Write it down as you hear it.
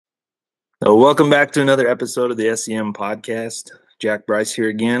Welcome back to another episode of the S.E.M podcast. Jack Bryce here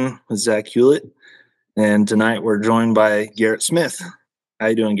again with Zach Hewlett. And tonight we're joined by Garrett Smith. How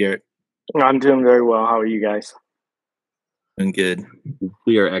you doing, Garrett? I'm doing very well. How are you guys? Doing good.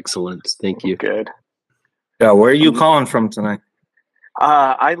 We are excellent. Thank you. Good. Yeah, where are you calling from tonight?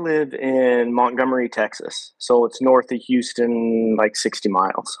 I live in Montgomery, Texas. So it's north of Houston, like 60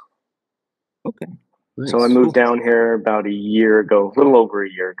 miles. Okay. Nice. So I moved down here about a year ago, a little over a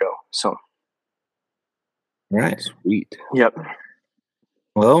year ago. So, Right. Sweet. yep.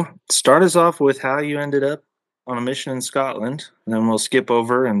 Well, start us off with how you ended up on a mission in Scotland. And then we'll skip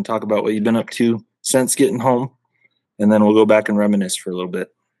over and talk about what you've been up to since getting home. And then we'll go back and reminisce for a little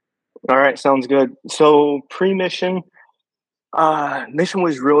bit. All right. Sounds good. So pre-mission, mission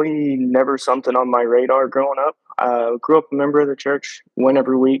was really never something on my radar growing up. Grew up a member of the church, went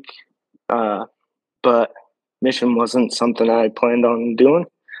every week. But mission wasn't something I planned on doing.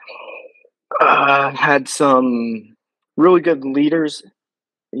 Had some really good leaders,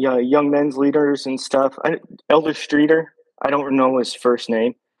 young men's leaders and stuff. Elder Streeter, I don't know his first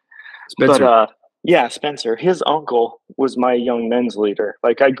name. Spencer. But Spencer. His uncle was my young men's leader.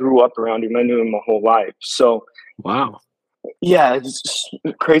 Like I grew up around him. I knew him my whole life. So Wow. yeah, it's just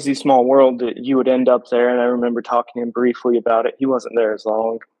a crazy small world that you would end up there. And I remember talking to him briefly about it. He wasn't there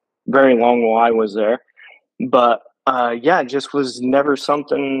very long while I was there. But it just was never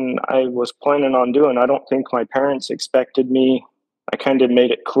something I was planning on doing. I don't think my parents expected me. I kind of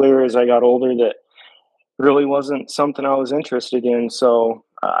made it clear as I got older that really wasn't something I was interested in. So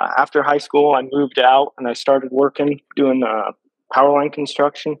after high school, I moved out and I started working, doing power line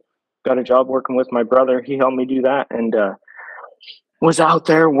construction. Got a job working with my brother. He helped me do that and was out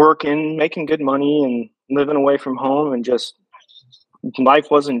there working, making good money and living away from home, and just life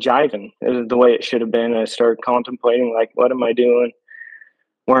wasn't jiving the way it should have been. I started contemplating, like, what am I doing?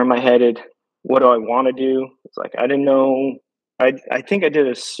 Where am I headed? What do I want to do? It's like, I didn't know. I think I did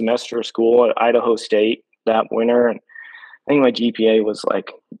a semester of school at Idaho State that winter, and I think my GPA was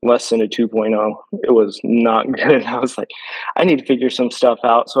like less than a 2.0. It was not good. I was like, I need to figure some stuff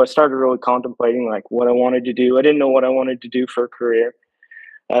out. So I started really contemplating like what I wanted to do. I didn't know what I wanted to do for a career.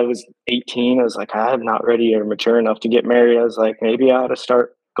 I was 18. I was like, I'm not ready or mature enough to get married. I was like, maybe I ought to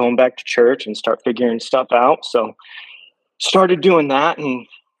start going back to church and start figuring stuff out. So started doing that and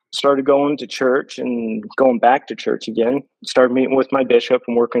started going to church and going back to church again. Started meeting with my bishop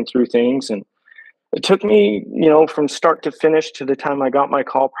and working through things. And it took me, from start to finish to the time I got my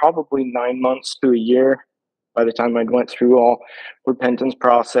call, probably 9 months to a year by the time I went through all repentance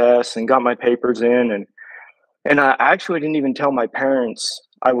process and got my papers in. And I actually didn't even tell my parents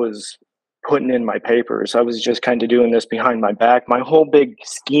I was putting in my papers. I was just kind of doing this behind my back. My whole big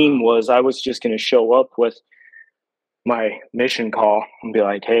scheme was I was just going to show up with my mission call and be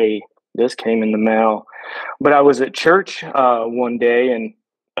like, hey, this came in the mail. But I was at church one day and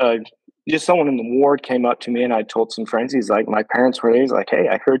just someone in the ward came up to me and I told some friends, he's like, my parents were there. He's like, hey,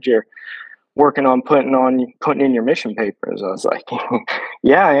 I heard you're working on putting in your mission papers. I was like,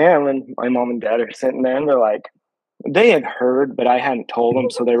 yeah, I am. And my mom and dad are sitting there and they're like, they had heard, but I hadn't told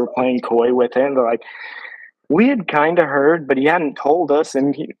them. So they were playing coy with it. And they're like, we had kind of heard, but he hadn't told us.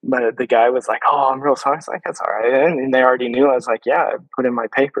 And but the guy was like, oh, I'm real sorry. I was like, that's all right. And they already knew. I was like, yeah, I put in my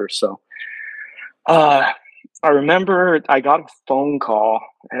papers. So I remember I got a phone call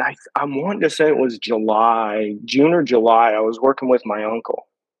and I'm wanting to say it was June or July. I was working with my uncle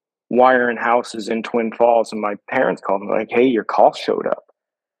wiring houses in Twin Falls, and my parents called me like, hey, your call showed up.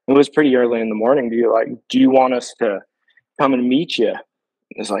 It was pretty early in the morning. Do you want us to come and meet you?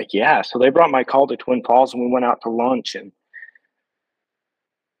 It's like, yeah. So they brought my call to Twin Falls and we went out to lunch. And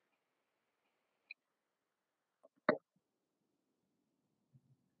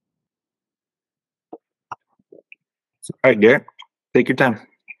All right, Garrett, take your time.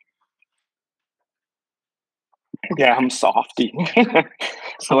 yeah, I'm softy.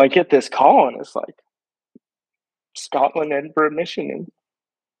 So I get this call and it's like Scotland, Edinburgh Mission. And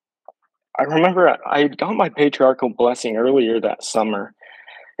I remember I had got my patriarchal blessing earlier that summer.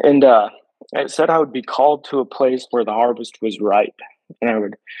 And it said I would be called to a place where the harvest was ripe. And I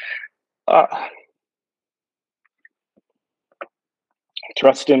would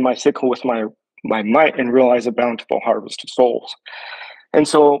thrust in my sickle with my might and realize a bountiful harvest of souls. And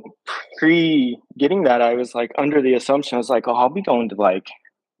so getting that, I was like under the assumption, I was like, oh, I'll be going to like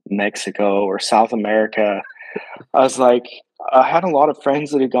Mexico or South America. I was like, I had a lot of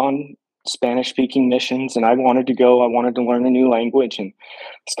friends that had gone Spanish speaking missions and I wanted to go. I wanted to learn a new language, and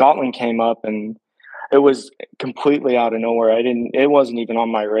Scotland came up and it was completely out of nowhere. It wasn't even on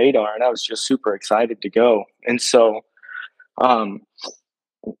my radar, and I was just super excited to go. And so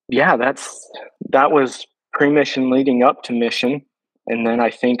yeah, that was pre-mission leading up to mission. And then I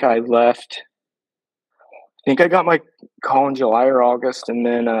think I left. I think I got my call in July or August, and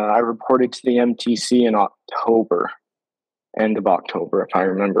then I reported to the MTC in October, end of October, if I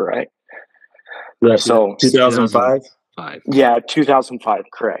remember right. So 2005. Yeah, 2005,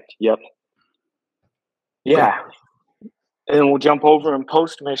 correct. Yep. Yeah, and we'll jump over in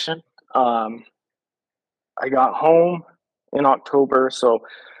post mission. I got home in October, so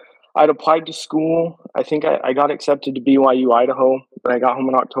I'd applied to school. I think I got accepted to BYU Idaho, but I got home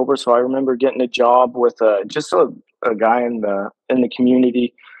in October. So I remember getting a job with just a guy in the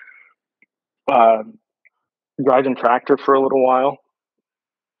community, driving tractor for a little while,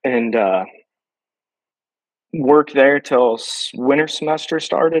 and worked there till winter semester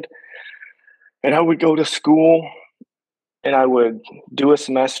started. And I would go to school, and I would do a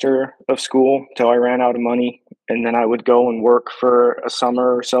semester of school till I ran out of money, and then I would go and work for a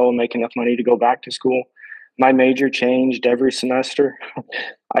summer or so and make enough money to go back to school. My major changed every semester.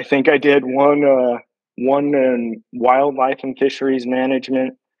 I think I did one in wildlife and fisheries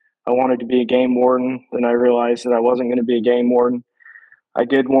management. I wanted to be a game warden. Then I realized that I wasn't going to be a game warden. I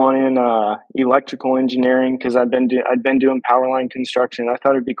did one in electrical engineering because I'd been doing power line construction. I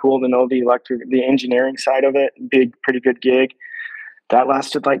thought it'd be cool to know the engineering side of it. Be a pretty good gig. That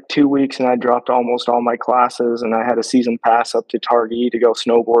lasted like 2 weeks, and I dropped almost all my classes, and I had a season pass up to Targhee to go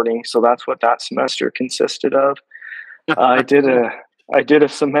snowboarding. So that's what that semester consisted of. I did a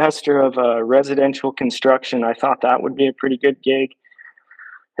semester of residential construction. I thought that would be a pretty good gig,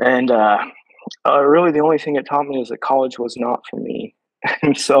 and really the only thing it taught me is that college was not for me.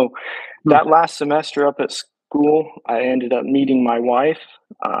 And so that last semester up at school, I ended up meeting my wife.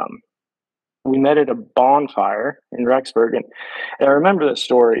 We met at a bonfire in Rexburg. And I remember the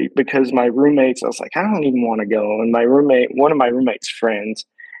story because my roommates, I was like, I don't even want to go. And one of my roommate's friends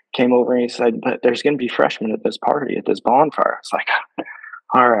came over and he said, but there's going to be freshmen at this party, at this bonfire. I was like,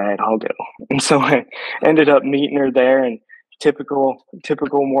 all right, I'll go. And so I ended up meeting her there, and typical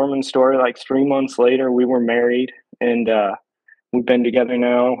Mormon story, like 3 months later, we were married, and we've been together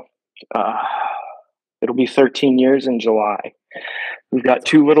now. It'll be 13 years in July. We've got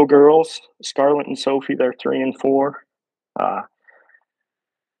 2 little girls, Scarlett and Sophie. They're 3 and 4.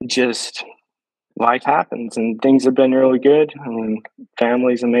 Just life happens, and things have been really good. I mean,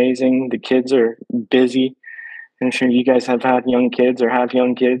 family's amazing. The kids are busy. I'm sure you guys have had young kids or have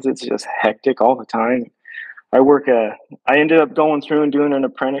young kids. It's just hectic all the time. I ended up going through and doing an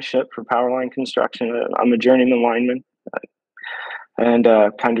apprenticeship for power line construction. I'm a journeyman lineman. And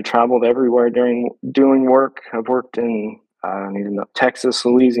kind of traveled everywhere doing work. I've worked in Texas,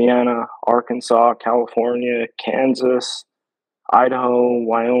 Louisiana, Arkansas, California, Kansas, Idaho,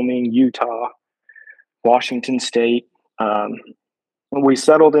 Wyoming, Utah, Washington State. We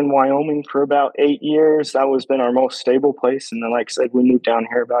settled in Wyoming for about 8 years. That was been our most stable place. And then, like I said, we moved down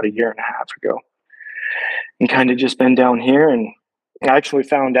here about 1.5 years ago, and kind of just been down here. And I actually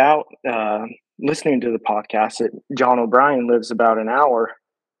found out, listening to the podcast, that John O'Brien lives about an hour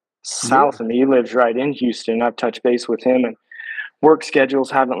south of me. He lives right in Houston. I've touched base with him, and work schedules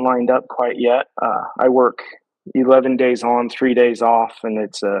haven't lined up quite yet. I work 11 days on, 3 days off, and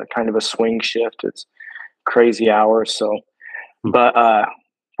it's kind of a swing shift. It's crazy hours. So, but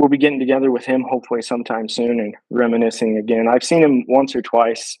we'll be getting together with him hopefully sometime soon and reminiscing again. I've seen him once or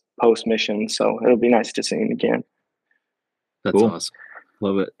twice post mission, so it'll be nice to see him again. That's awesome.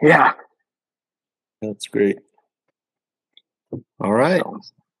 Love it. Yeah. That's great. All right.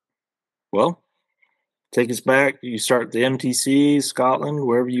 Well, take us back. You start the MTC, Scotland,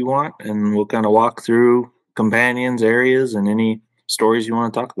 wherever you want, and we'll kind of walk through companions, areas, and any stories you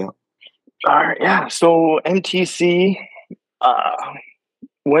want to talk about. All right. Yeah. So MTC,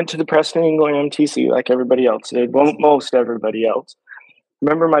 went to the Preston England MTC like everybody else did. Well, most everybody else.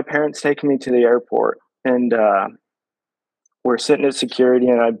 Remember my parents taking me to the airport, and we're sitting at security,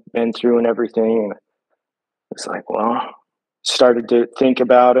 and I've been through and everything. And it's like, well, started to think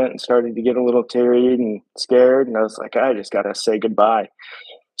about it and started to get a little teary and scared. And I was like, I just got to say goodbye.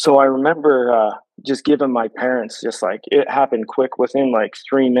 So I remember just giving my parents, just like it happened quick within like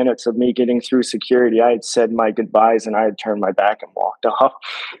 3 minutes of me getting through security. I had said my goodbyes and I had turned my back and walked off.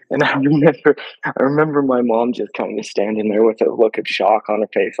 And I remember my mom just kind of standing there with a look of shock on her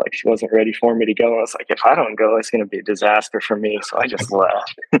face, like she wasn't ready for me to go. I was like, if I don't go, it's going to be a disaster for me. So I just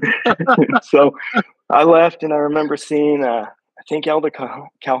left. So I left, and I remember seeing, I think Elder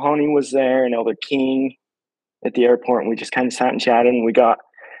Calhoun was there and Elder King at the airport, and we just kind of sat and chatted, and we got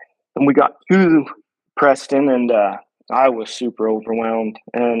to Preston, and I was super overwhelmed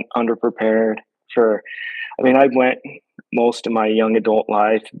and underprepared I went most of my young adult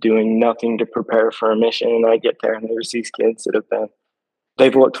life doing nothing to prepare for a mission, and I get there and there's these kids that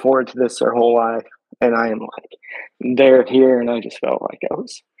they've looked forward to this their whole life, and I am like, they're here, and I just felt like I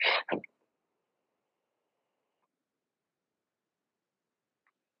was.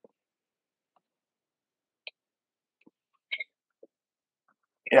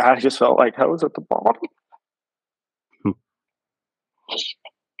 Yeah, I just felt like I was at the bottom.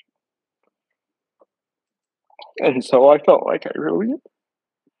 And so I felt like I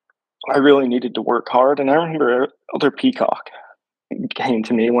really needed to work hard. And I remember Elder Peacock came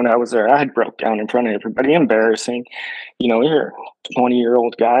to me when I was there. I had broke down in front of everybody, embarrassing. You're a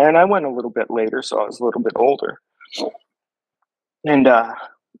 20-year-old guy, and I went a little bit later, so I was a little bit older. And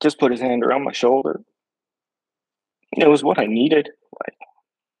just put his hand around my shoulder. It was what I needed. Like,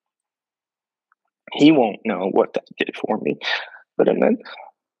 he won't know what that did for me, but it meant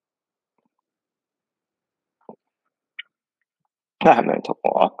that meant a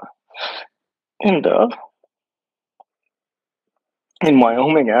lot. And in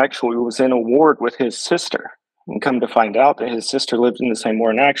Wyoming, actually, was in a ward with his sister. And come to find out that his sister lived in the same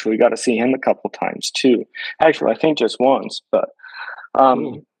ward, and actually got to see him a couple times too. Actually, I think just once, but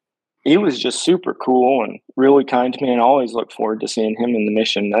he was just super cool and really kind to me, and I always look forward to seeing him in the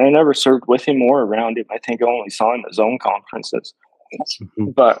mission. I never served with him or around him. I think I only saw him at zone conferences.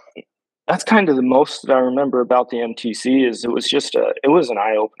 But that's kind of the most that I remember about the MTC. Is it was an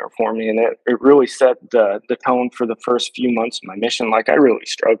eye opener for me, and it really set the tone for the first few months of my mission. Like, I really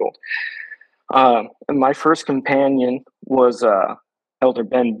struggled. And my first companion was Elder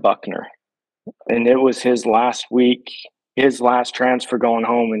Ben Buckner, and it was his last week, his last transfer going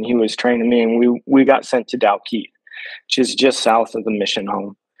home, and he was training me, and we got sent to Dalkeith, which is just south of the mission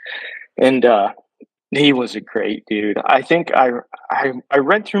home. And he was a great dude. I think I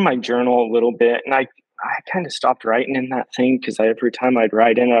read through my journal a little bit, and I kind of stopped writing in that thing, because every time I'd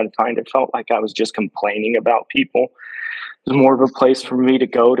write in, I'd find it felt like I was just complaining about people. It was more of a place for me to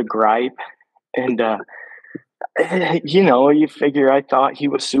go to gripe. And you figure I thought he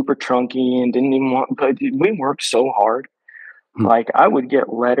was super trunky and didn't even want, but we worked so hard. Like, I would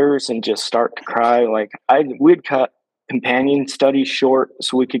get letters and just start to cry. Like, we'd cut companion studies short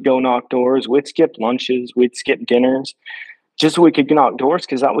so we could go knock doors. We'd skip lunches, we'd skip dinners, just so we could knock doors,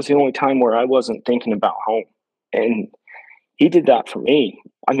 because that was the only time where I wasn't thinking about home. And he did that for me.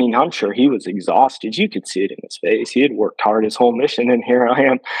 I mean, I'm sure he was exhausted. You could see it in his face. He had worked hard his whole mission, and here I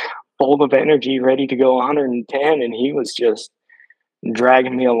am, full of energy, ready to go 110, and he was just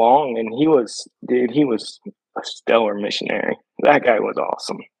dragging me along. And he was a stellar missionary. That guy was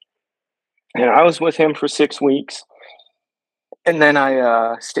awesome. And I was with him for 6 weeks. And then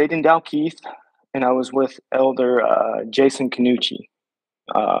I stayed in Dalkeith, and I was with Elder Jason Canucci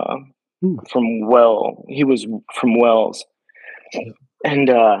he was from Wells. And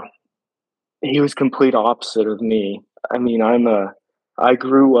he was complete opposite of me. I mean, I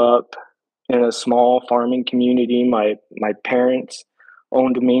grew up in a small farming community. My parents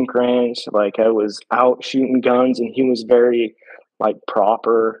owned a mink ranch. Like, I was out shooting guns, and he was very, like,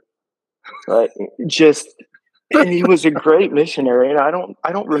 proper. But he was a great missionary, and I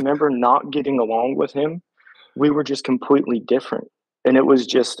don't remember not getting along with him. We were just completely different, and it was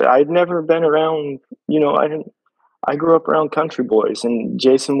just, I'd never been around. I grew up around country boys, and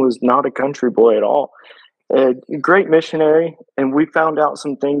Jason was not a country boy at all. A great missionary, and we found out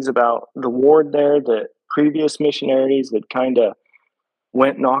some things about the ward there that previous missionaries that kind of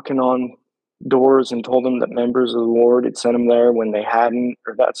went knocking on doors and told them that members of the ward had sent them there when they hadn't,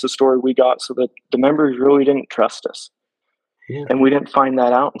 or that's the story we got, so that the members really didn't trust us. Yeah. And we didn't find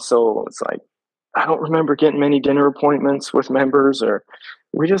that out. And so it's like, I don't remember getting many dinner appointments with members, or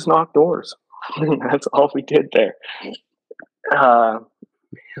we just knocked doors. That's all we did there.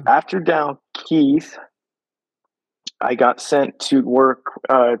 After Dalkeith, I got sent to work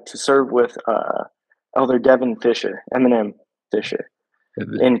to serve with Elder Devin Fisher, M&M Fisher,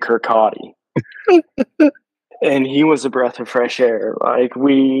 in Kirkcaldy. And he was a breath of fresh air. Like,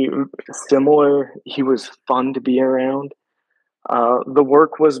 similar. He was fun to be around. The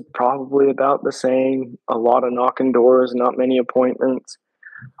work was probably about the same. A lot of knocking doors, not many appointments.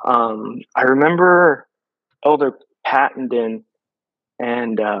 I remember Elder Pattenden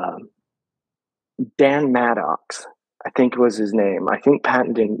and Dan Maddox, I think was his name. I think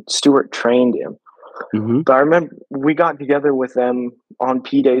Stewart trained him. Mm-hmm. But I remember we got together with them on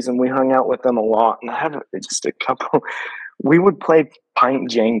P days, and we hung out with them a lot. And I have just a couple. We would play pint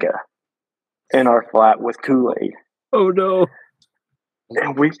Jenga in our flat with Kool-Aid. Oh no!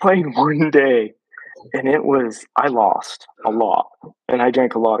 And we played one day, and I lost a lot, and I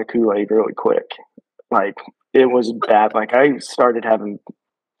drank a lot of Kool-Aid really quick. Like, it was bad. Like I started having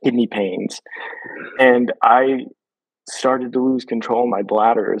kidney pains, and I started to lose control of my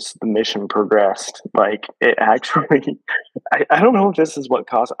bladder as the mission progressed. Like it actually, I don't know if this is what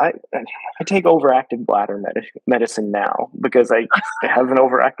caused. I take overactive bladder medicine now because I have an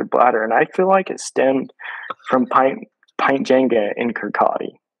overactive bladder, and I feel like it stemmed from pint Jenga in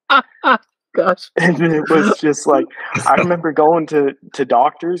Kirkcaldy. Gosh. And it was just like, I remember going to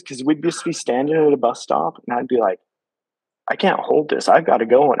doctors because we'd just be standing at a bus stop, and I'd be like, I can't hold this. I've got to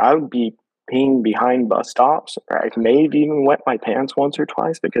go. And I would be peeing behind bus stops, or I may have even wet my pants once or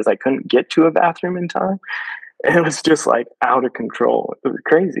twice because I couldn't get to a bathroom in time. And it was just like out of control. It was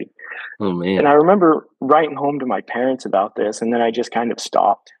crazy. Oh man. And I remember writing home to my parents about this, and then I just kind of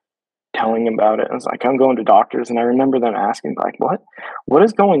stopped telling them about it. I was like, I'm going to doctors. And I remember them asking, like, what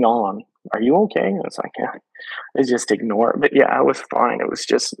is going on? Are you okay? And it's like, yeah, they just ignore it. But yeah, I was fine. It was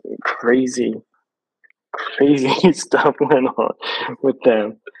just crazy stuff went on with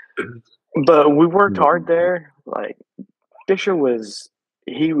them. But we worked hard there. Like Fisher that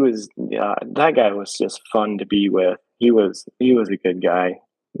guy was just fun to be with. He was a good guy.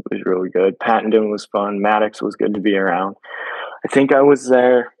 He was really good. Pattendon was fun. Maddox was good to be around. I think I was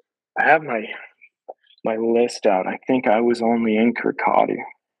there. I have my list out. I think I was only in Kirkcaldy.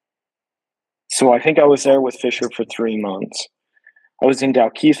 So I think I was there with Fisher for 3 months. I was in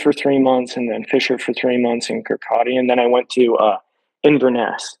Dalkeith for 3 months, and then Fisher for 3 months in Kirkcaldy, and then I went to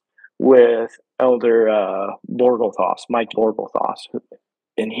Inverness with Elder Mike Borgelthos,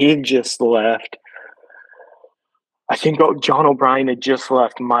 and he had just left. I think John O'Brien had just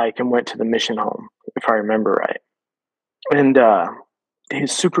left Mike and went to the mission home, if I remember right. And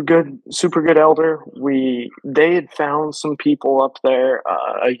he's super good elder. They had found some people up there,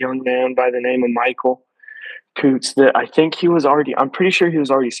 a young man by the name of Michael Coots that I'm pretty sure he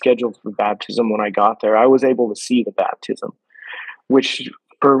was already scheduled for baptism when I got there. I was able to see the baptism, which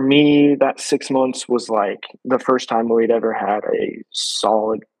for me, that 6 months was like the first time we'd ever had a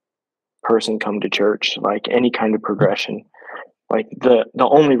solid person come to church, like any kind of progression, like the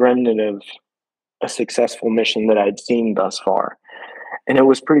only remnant of a successful mission that I'd seen thus far. And it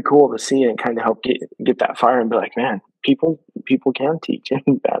was pretty cool to see and kind of help get that fire and be like, man, people can teach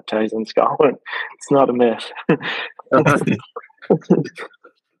and baptize in Scotland. It's not a myth.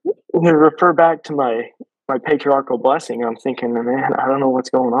 When I refer back to my patriarchal blessing, I'm thinking, man, I don't know what's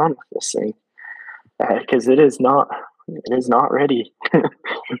going on with this thing, because it is not ready.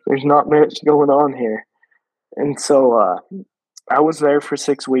 There's not much going on here. And so I was there for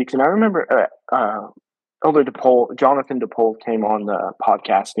 6 weeks, and I remember Elder Jonathan DePole came on the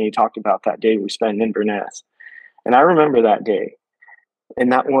podcast, and he talked about that day we spent in Inverness. And I remember that day,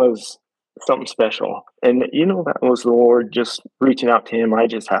 and that was something special. And that was the Lord just reaching out to him. I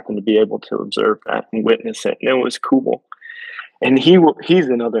just happened to be able to observe that and witness it, and it was cool. And he's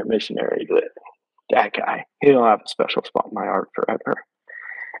another missionary. That guy, he'll have a special spot in my heart forever.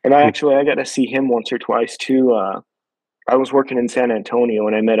 And I got to see him once or twice too. I was working in San Antonio,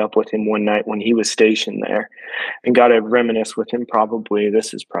 and I met up with him one night when he was stationed there, and got to reminisce with him.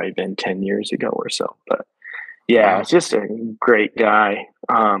 This has probably been 10 years ago or so. But yeah, wow. Just a great guy.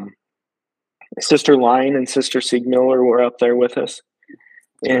 Sister Lyon and Sister Siegmiller were up there with us.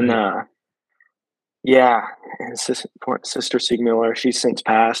 And and Sister Siegmiller, she's since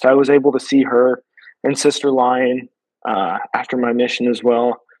passed. I was able to see her and Sister Lyon after my mission as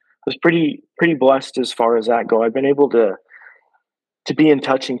well. I was pretty blessed as far as that go. I've been able to be in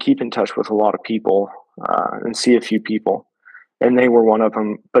touch and keep in touch with a lot of people and see a few people, and they were one of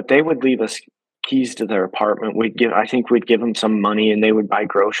them. But they would leave us keys to their apartment. We'd give them some money, and they would buy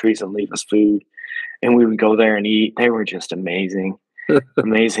groceries and leave us food, and we would go there and eat. They were just amazing,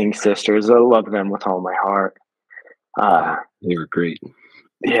 amazing sisters. I love them with all my heart. They were great.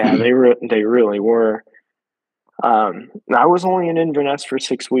 Yeah, they really were. I was only in Inverness for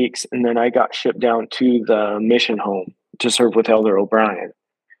 6 weeks, and then I got shipped down to the mission home to serve with Elder O'Brien.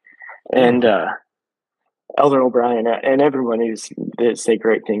 And Elder O'Brien, and everybody say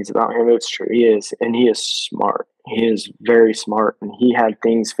great things about him. It's true. He is, and he is smart. He is very smart, and he had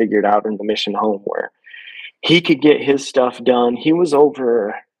things figured out in the mission home where he could get his stuff done. He was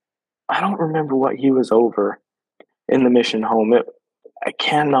over, I don't remember what he was over in the mission home. I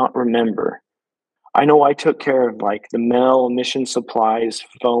cannot remember. I know I took care of like the mail, mission supplies,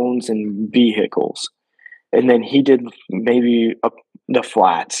 phones, and vehicles. And then he did maybe the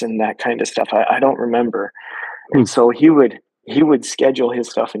flats and that kind of stuff. I don't remember. And so he would schedule his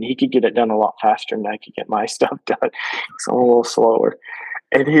stuff, and he could get it done a lot faster than I could get my stuff done. So I'm a little slower.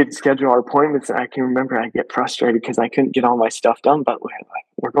 And he'd schedule our appointments, and I can remember I'd get frustrated because I couldn't get all my stuff done. But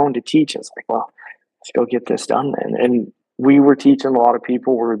we're going to teach. It's like, well, let's go get this done then. And we were teaching a lot of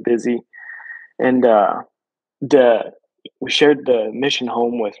people. We were busy. And we shared the mission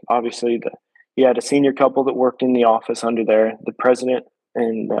home with, obviously, he had a senior couple that worked in the office under there. The president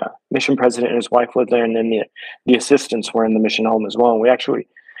and mission president and his wife lived there. And then the assistants were in the mission home as well. And we actually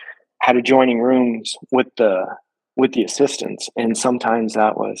had adjoining rooms with the assistants. And sometimes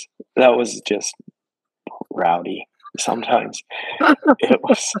that was just rowdy. Sometimes it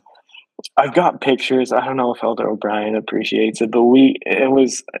was. I've got pictures. I don't know if Elder O'Brien appreciates it, but it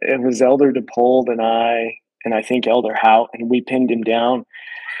was Elder DePold and I think Elder Hout, and we pinned him down.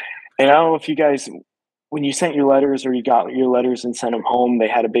 And I don't know if you guys, when you sent your letters or you got your letters and sent them home, they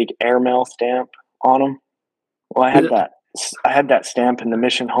had a big airmail stamp on them. Well, I had that stamp in the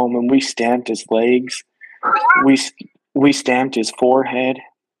mission home, and we stamped his legs. We stamped his forehead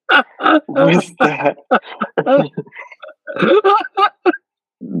with that.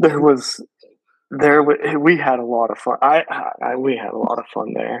 We had a lot of fun. We had a lot of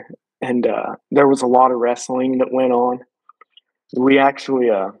fun there, and there was a lot of wrestling that went on. We actually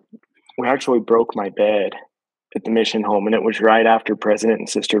broke my bed at the mission home, and it was right after President and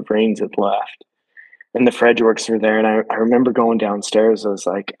Sister Vreens had left, and the Fredworks were there. And I remember going downstairs. I was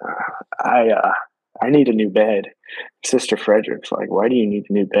like, I need a new bed. Sister Frederick's like, why do you need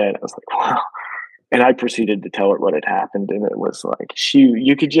a new bed? I was like, wow. And I proceeded to tell her what had happened, and it was like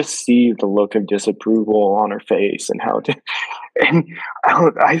you could just see the look of disapproval on her face, and and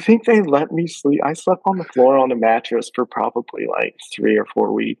I think they let me sleep. I slept on the floor on a mattress for probably like 3 or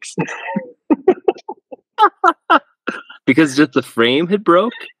 4 weeks. Because just the frame had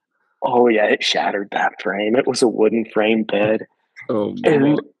broke? Oh yeah, it shattered that frame. It was a wooden frame bed. Oh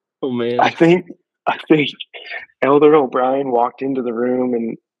man. I think Elder O'Brien walked into the room,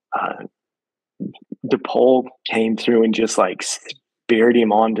 and DePaul came through and just like speared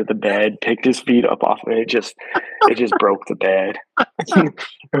him onto the bed, picked his feet up off of it. It just broke the bed. And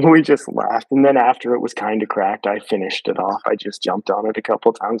we just laughed. And then after it was kind of cracked, I finished it off. I just jumped on it a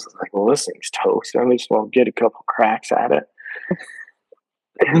couple of times. I was like, well, this thing's toast. I may as well get a couple cracks at it.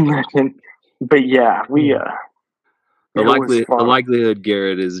 But yeah, the likelihood,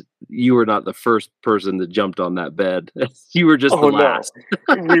 Garrett, is you were not the first person that jumped on that bed. You were just the last.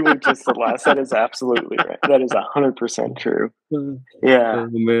 We were just the last. That is absolutely right. That is 100% true. Yeah. Oh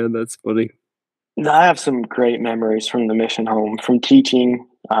man, that's funny. I have some great memories from the mission home, from teaching.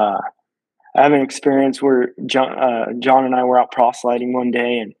 I have an experience where John and I were out proselyting one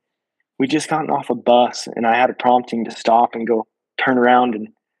day, and we just gotten off a bus, and I had a prompting to stop and go turn around and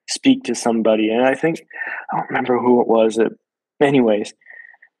speak to somebody. And I don't remember who it was. Anyways,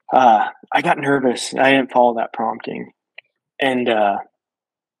 I got nervous. I didn't follow that prompting. And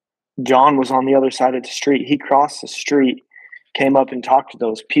John was on the other side of the street. He crossed the street, came up and talked to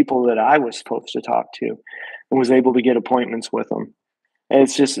those people that I was supposed to talk to, and was able to get appointments with them. And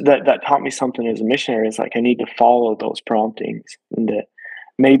it's just that taught me something as a missionary. It's like I need to follow those promptings, and that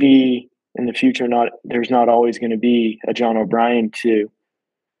maybe in the future there's not always going to be a John O'Brien to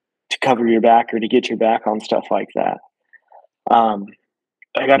cover your back or to get your back on stuff like that.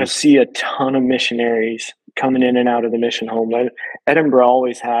 I got to see a ton of missionaries coming in and out of the mission home. Edinburgh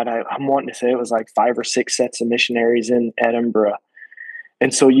always had, I'm wanting to say it was like 5 or 6 sets of missionaries in Edinburgh.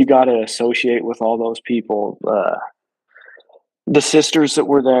 And so you got to associate with all those people. The sisters that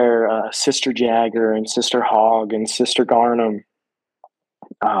were there, Sister Jagger and Sister Hogg and Sister Garnham,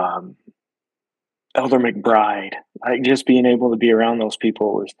 Elder McBride, like just being able to be around those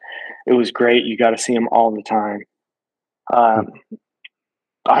people was great. You got to see them all the time.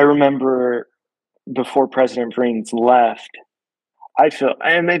 I remember before President Vreens left, I felt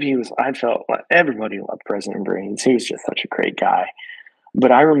like everybody loved President Vreens. He was just such a great guy.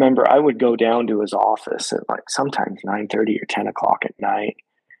 But I remember I would go down to his office at like sometimes 9:30 or 10 o'clock at night,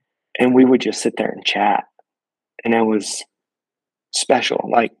 and we would just sit there and chat. And it was special,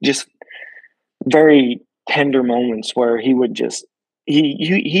 like just very tender moments where he would just,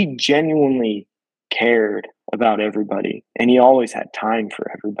 he genuinely cared about everybody, and he always had time for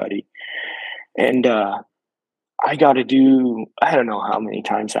everybody. And I don't know how many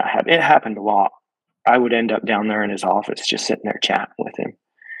times that happened. It happened a lot. I would end up down there in his office just sitting there chatting with him.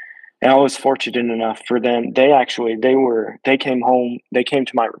 And I was fortunate enough for them. They came home. They came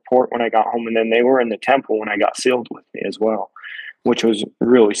to my report when I got home, and then they were in the temple when I got sealed with me as well, which was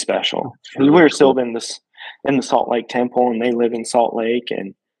really special. We were sealed in the Salt Lake temple, and they live in Salt Lake.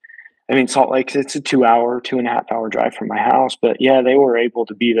 And I mean, Salt Lake, it's a 2.5 hour drive from my house. But yeah, they were able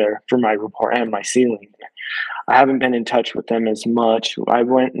to be there for my report and my sealing. I haven't been in touch with them as much. I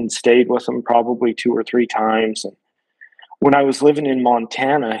went and stayed with them probably 2 or 3 times. And when I was living in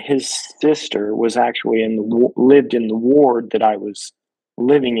Montana, his sister was actually lived in the ward that I was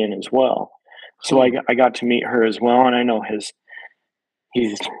living in as well. So I got to meet her as well, and I know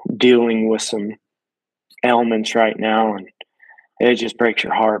he's dealing with some ailments right now, and it just breaks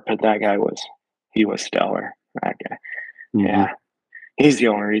your heart. But that guy was stellar. That guy, yeah. He's the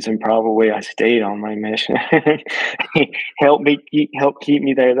only reason probably I stayed on my mission. He helped keep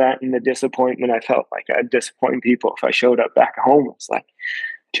me there. That and the disappointment I felt like I'd disappoint people if I showed up back home. It's like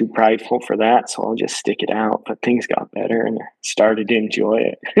too prideful for that, so I'll just stick it out. But things got better, and I started to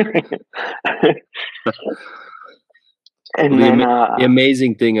enjoy it. And the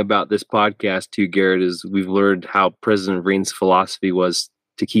amazing thing about this podcast too, Garrett, is we've learned how President Green's philosophy was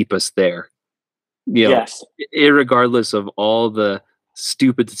to keep us there. Yes, irregardless of all the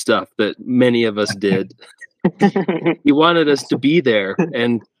stupid stuff that many of us did. He wanted us to be there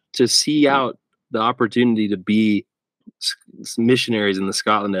and to see out the opportunity to be missionaries in the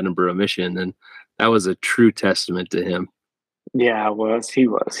Scotland Edinburgh Mission, and that was a true testament to him. Yeah, it was. He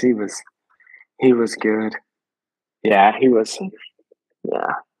was good. Yeah, he was.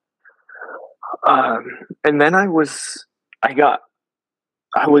 Yeah. And then I was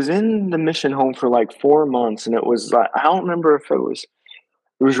in the mission home for like 4 months, and it was like, I don't remember if it was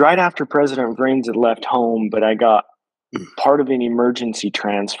right after President Grains had left home, but I got part of an emergency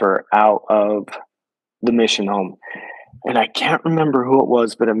transfer out of the mission home. And I can't remember who it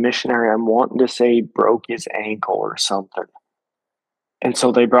was, but a missionary, I'm wanting to say, broke his ankle or something. And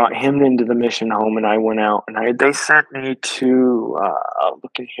so they brought him into the mission home, and I went out, and they sent me to,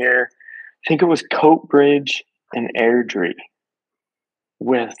 looking here, I think it was Coatbridge and Airdrie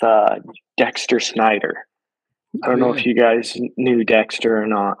with Dexter Snyder. I don't know if you guys knew Dexter or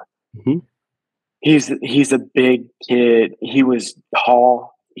not. Mm-hmm. He's a big kid. He was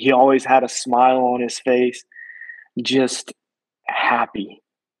tall. He always had a smile on his face. Just happy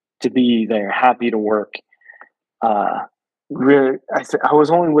to be there, happy to work. Really, I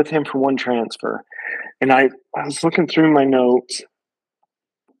was only with him for one transfer, and I was looking through my notes,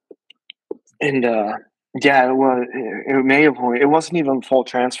 and yeah, it wasn't even full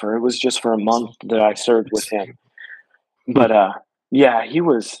transfer. It was just for a month that I served with him. But yeah,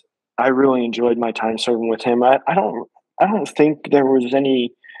 I really enjoyed my time serving with him. I don't think there was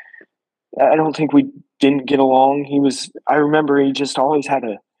any. I don't think we didn't get along. I remember he just always had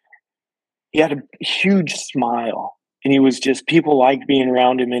a huge smile, and he was just, people liked being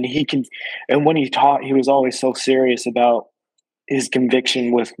around him, and when he taught, he was always so serious about his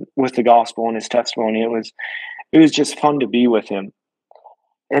conviction with the gospel and his testimony. It was just fun to be with him.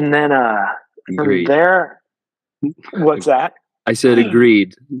 And then from there, what's that? I said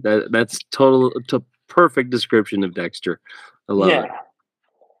agreed. That's perfect description of Dexter. I love it.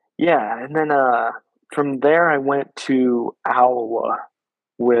 Yeah, and then from there I went to Iowa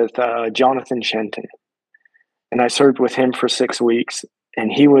with Jonathan Shenton, and I served with him for 6 weeks,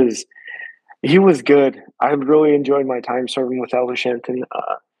 and he was good. I really enjoyed my time serving with Elder Shenton.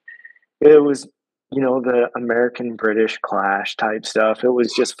 It was, the American-British clash type stuff. It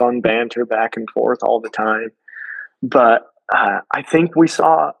was just fun banter back and forth all the time. But I think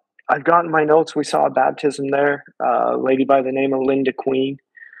I've gotten my notes, we saw a baptism there, a lady by the name of Linda Queen.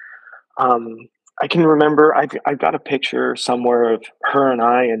 I can remember, I've got a picture somewhere of her and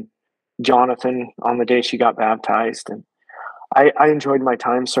I and Jonathan on the day she got baptized. And I enjoyed my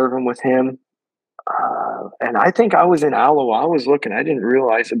time serving with him. And I think I was in Iowa. I was looking, I didn't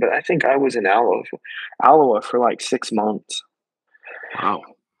realize it, but I think I was in Iowa for like 6 months. Wow.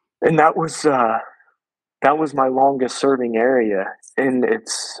 And that was my longest serving area. And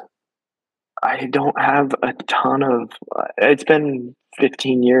I don't have a ton of, it's been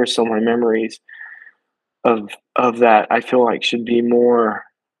 15 years, so my memories of that, I feel like, should be more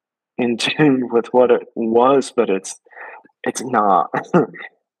in tune with what it was, but it's not.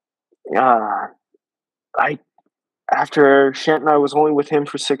 After Shenton, I was only with him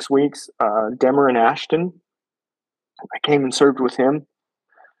for 6 weeks. Demer and Ashton, I came and served with him.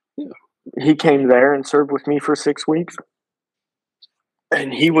 Yeah. He came there and served with me for 6 weeks.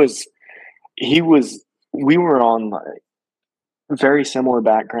 And we were on very similar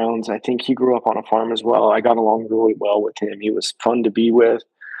backgrounds. I think he grew up on a farm as well. I got along really well with him. He was fun to be with.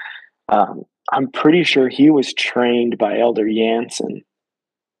 I'm pretty sure he was trained by Elder Jansen,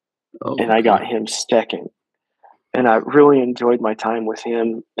 and I got him second. And I really enjoyed my time with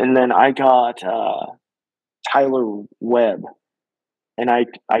him. And then I got Tyler Webb, and I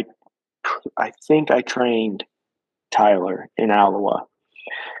think I trained Tyler in Iowa.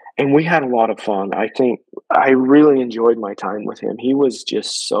 And we had a lot of fun. I think I really enjoyed my time with him. He was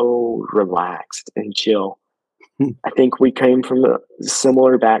just so relaxed and chill. I think we came from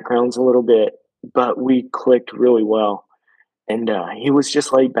similar backgrounds a little bit, but we clicked really well. And he was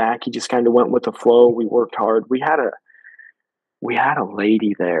just laid back. He just kind of went with the flow. We worked hard. We had a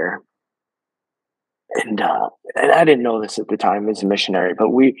lady there, and I didn't know this at the time as a missionary,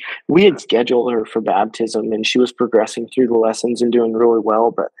 but we had scheduled her for baptism, and she was progressing through the lessons and doing really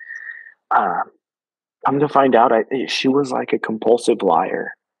well. But come to find out, she was like a compulsive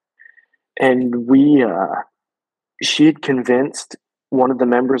liar, and she had convinced one of the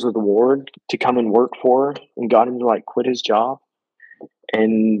members of the ward to come and work for her and got him to like quit his job,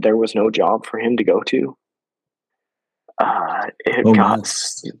 and there was no job for him to go to. It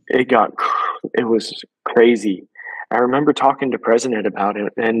was crazy. I remember talking to President about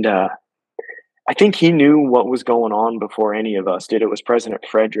it, and I think he knew what was going on before any of us did. It was President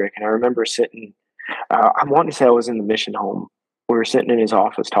Frederick, and I remember sitting. I want to say I was in the mission home. We were sitting in his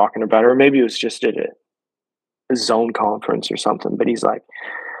office talking about it, or maybe it was just at a zone conference or something. But he's like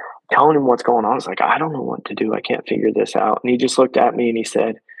telling him what's going on. I was like, I don't know what to do. I can't figure this out. And he just looked at me and he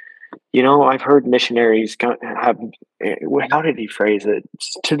said, I've heard missionaries have, how did he phrase it?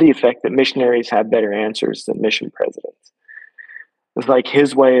 To the effect that missionaries have better answers than mission presidents. It was like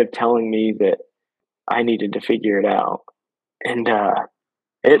his way of telling me that I needed to figure it out. And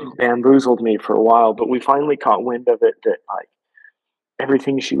it bamboozled me for a while, but we finally caught wind of it that like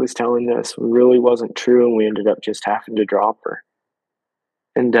everything she was telling us really wasn't true, and we ended up just having to drop her.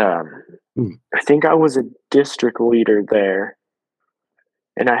 And I think I was a district leader there.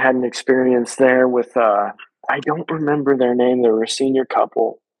 And I had an experience there with, I don't remember their name. They were a senior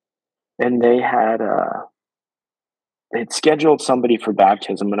couple, and they'd scheduled somebody for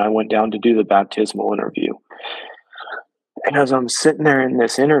baptism, and I went down to do the baptismal interview. And as I'm sitting there in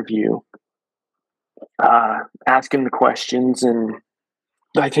this interview, asking the questions, and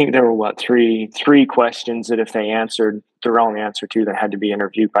I think there were three questions that if they answered the wrong answer to, they had to be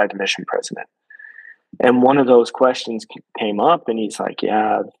interviewed by the mission president. And one of those questions came up, and he's like,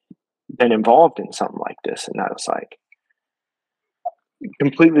 yeah, I've been involved in something like this. And I was like,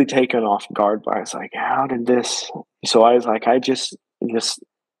 completely taken off guard by it. I was like, how did this? So I was like, I just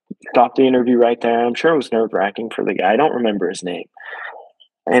stopped the interview right there. I'm sure it was nerve-wracking for the guy. I don't remember his name.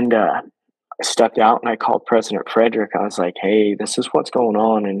 And I stepped out and I called President Frederick. I was like, hey, this is what's going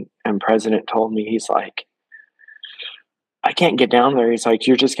on. And President told me, he's like, I can't get down there. He's like,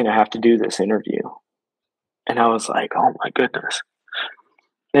 you're just going to have to do this interview. And I was like, oh my goodness.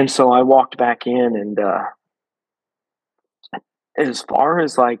 And so I walked back in, and as far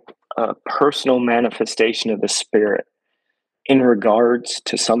as like a personal manifestation of the Spirit in regards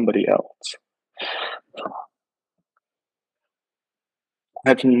to somebody else,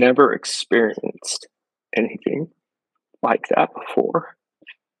 I've never experienced anything like that before,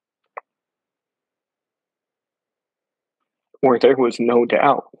 where there was no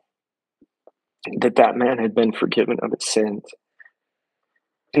doubt that man had been forgiven of his sins.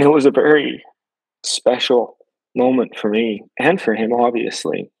 And it was a very special moment for me and for him,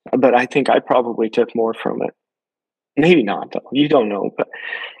 obviously. But I think I probably took more from it. Maybe not, though. You don't know. But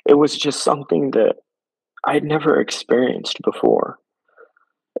it was just something that I'd never experienced before.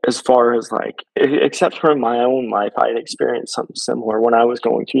 As far as like, except for in my own life, I'd experienced something similar when I was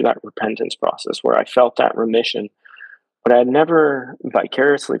going through that repentance process where I felt that remission. But I'd never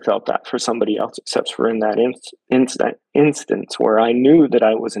vicariously felt that for somebody else, except for in that instance where I knew that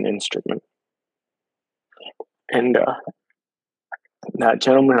I was an instrument. And that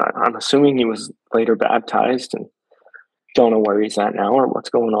gentleman, I'm assuming he was later baptized, and don't know where he's at now or what's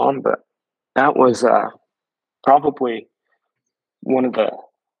going on. But that was probably one of the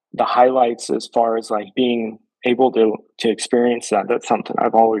highlights as far as like being able to experience that. That's something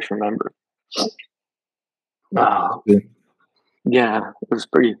I've always remembered. Yeah, it was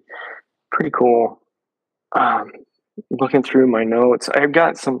pretty cool. Looking through my notes, I've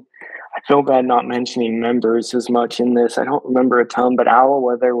got some. I feel bad not mentioning members as much in this. I don't remember a ton, but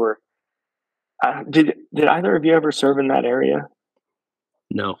Iowa, there were. Did either of you ever serve in that area?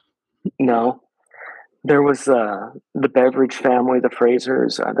 No. There was the Beveridge family, the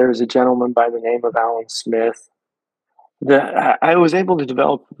Frasers. There was a gentleman by the name of Alan Smith. I was able to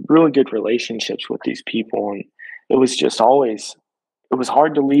develop really good relationships with these people, and it was just always, it was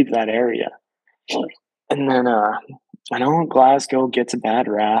hard to leave that area. And then I know Glasgow gets a bad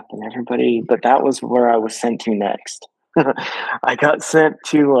rap and everybody, but that was where I was sent to next. I got sent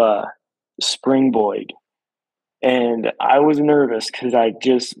to Springboig, and I was nervous because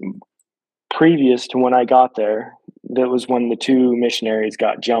previous to when I got there, that was when the two missionaries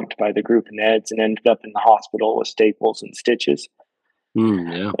got jumped by the group of Neds and ended up in the hospital with staples and stitches.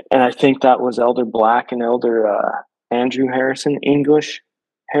 Yeah. And I think that was Elder Black and Elder Andrew Harrison, English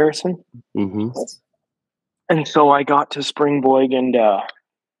Harrison. Mm-hmm. And so I got to Springboig, and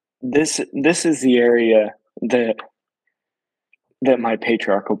this is the area that my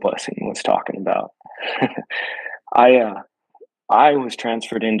patriarchal blessing was talking about. I was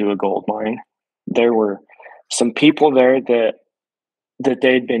transferred into a gold mine. There were some people there that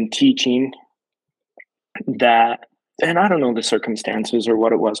they'd been teaching that, and I don't know the circumstances or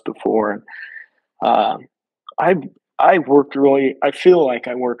what it was before. I worked really. I feel like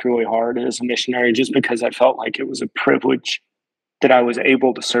I worked really hard as a missionary, just because I felt like it was a privilege that I was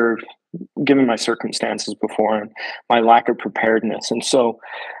able to serve, given my circumstances before and my lack of preparedness. And so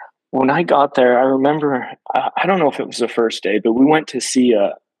when I got there, I remember, I don't know if it was the first day, but we went to see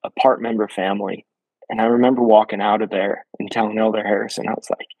a part member family. And I remember walking out of there and telling Elder Harrison, I was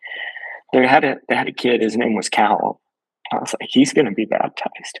like, they had a kid, his name was Callum. I was like, he's going to be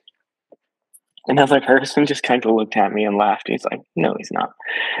baptized. And Elder Harrison just kind of looked at me and laughed. He's like, no, he's not.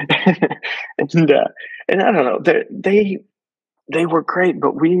 and I don't know, they were great,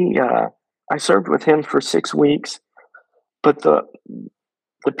 but I served with him for 6 weeks, but the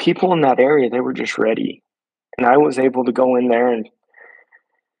people in that area, they were just ready. And I was able to go in there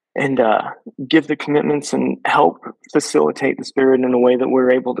and give the commitments and help facilitate the Spirit in a way that we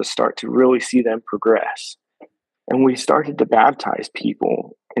were able to start to really see them progress. And we started to baptize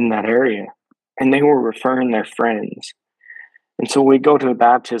people in that area, and they were referring their friends. And so we'd go to a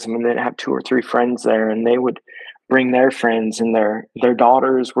baptism, and they'd have 2 or 3 friends there, and they would bring their friends, and their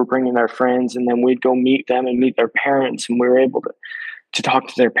daughters were bringing their friends, and then we'd go meet them and meet their parents, and we were able to talk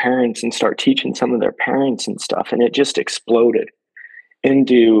to their parents and start teaching some of their parents and stuff. And it just exploded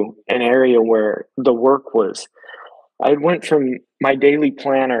into an area where the work was, I went from my daily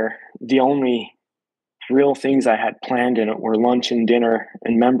planner, the only real things I had planned in it were lunch and dinner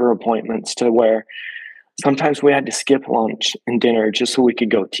and member appointments, to where sometimes we had to skip lunch and dinner just so we could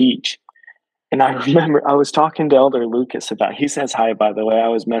go teach. And I remember I was talking to Elder Lucas about, he says hi, by the way. I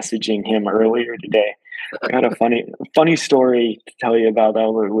was messaging him earlier today. I got a funny story to tell you about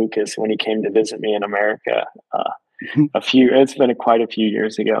Elder Lucas when he came to visit me in America. It's been quite a few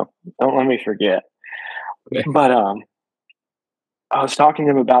years ago. Don't let me forget. Okay. But I was talking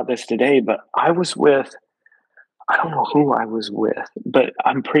to him about this today, but I was with, I don't know who I was with, but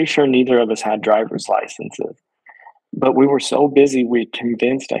I'm pretty sure neither of us had driver's licenses. But we were so busy, we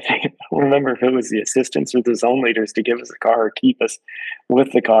convinced, I don't remember if it was the assistants or the zone leaders, to give us a car or keep us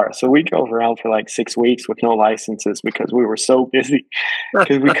with the car. So we drove around for like 6 weeks with no licenses because we were so busy,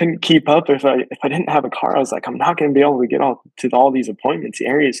 because we couldn't keep up. If I didn't have a car, I was like, I'm not going to be able to get to all these appointments. The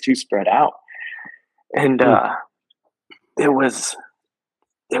area is too spread out. And it was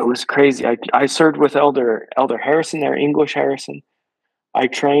crazy. I served with Elder Harrison there, English Harrison. I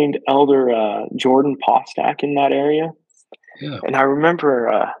trained Elder Jordan Postak in that area. Yeah. And I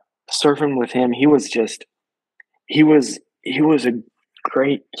remember serving with him. He was a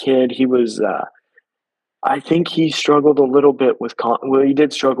great kid. He was, I think he struggled a little bit with, he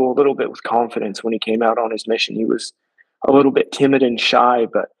did struggle a little bit with confidence when he came out on his mission. He was a little bit timid and shy,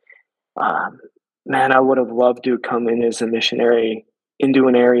 but man, I would have loved to come in as a missionary into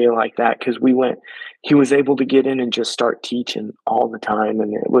an area like that, because he was able to get in and just start teaching all the time.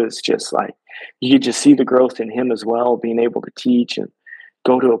 And it was just like, you could just see the growth in him as well, being able to teach and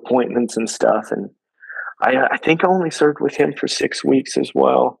go to appointments and stuff. And I think I only served with him for 6 weeks as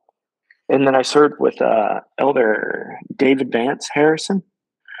well. And then I served with Elder David Vance Harrison.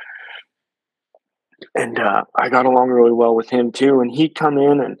 And I got along really well with him too. And he'd come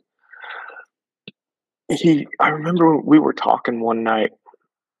in, and I remember we were talking one night.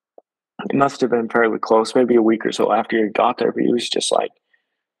 It must have been fairly close, maybe a week or so after he got there, but he was just like,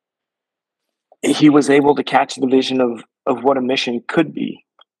 he was able to catch the vision of what a mission could be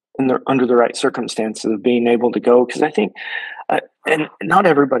under the right circumstances, of being able to go. Because I think, and not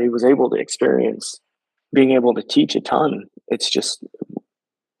everybody was able to experience being able to teach a ton. It's just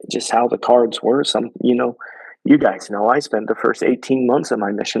how the cards were. You guys know, I spent the first 18 months of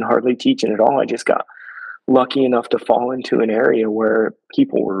my mission hardly teaching at all. I just got lucky enough to fall into an area where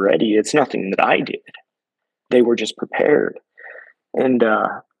people were ready. It's nothing that I did. They were just prepared. And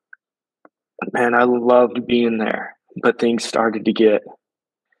man, I loved being there. But things started to get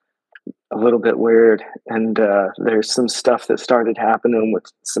a little bit weird. And there's some stuff that started happening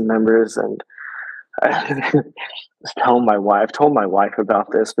with some members. And I told my wife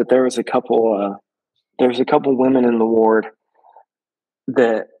about this, but there was a couple women in the ward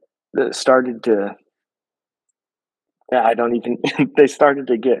that started to, they started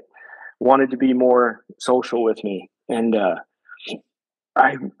to wanted to be more social with me. And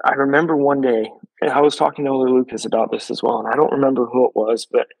I remember one day, and I was talking to Elder Lucas about this as well, and I don't remember who it was,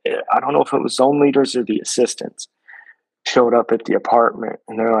 but I don't know if it was zone leaders or the assistants showed up at the apartment,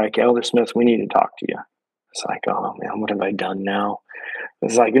 and they're like, Elder Smith, we need to talk to you. It's like, oh man, what have I done now?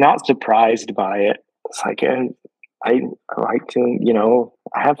 It's like, you're not surprised by it. It's like, I like to,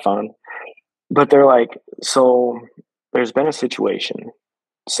 I have fun. But they're like, so there's been a situation.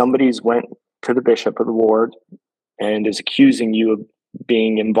 Somebody's went to the bishop of the ward and is accusing you of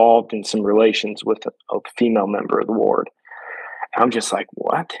being involved in some relations with a female member of the ward. And I'm just like,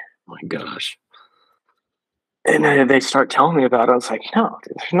 what? Oh my gosh. And then they start telling me about it. I was like, no,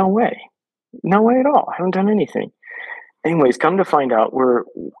 there's no way. No way at all. I haven't done anything. Anyways, come to find out,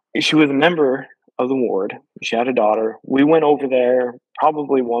 she was a member of the ward. She had a daughter. We went over there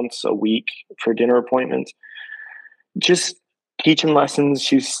probably once a week for dinner appointments, just teaching lessons.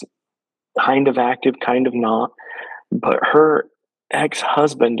 She's kind of active, kind of not. But her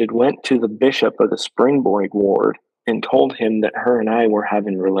ex-husband had went to the bishop of the Springborg ward and told him that her and I were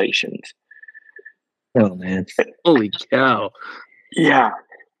having relations. Oh man. Holy cow. Yeah.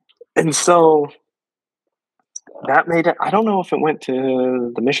 And so that made it, I don't know if it went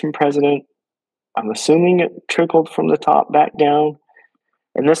to the mission president. I'm assuming it trickled from the top back down.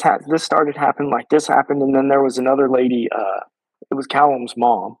 And this started happening, like this happened. And then there was another lady, it was Callum's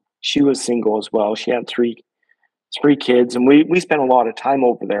mom. She was single as well. She had three kids, and we spent a lot of time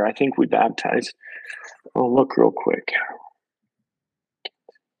over there. I think we baptized. I'll look real quick.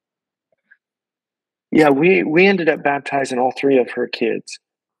 Yeah, we ended up baptizing all three of her kids.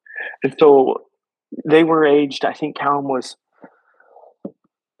 And so they were aged, I think Callum was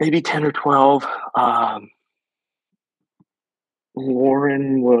maybe 10 or 12.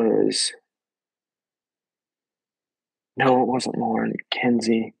 Lauren was, no, it wasn't Lauren,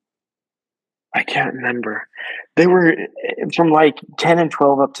 Kenzie. I can't remember. They were from like 10 and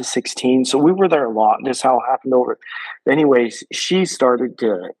 12 up to 16. So we were there a lot. This how it happened over. Anyways, she started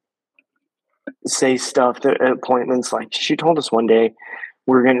to say stuff at appointments. Like she told us one day,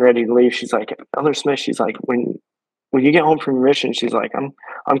 we were getting ready to leave. She's like, Elder Smith, she's like, when you get home from mission, she's like,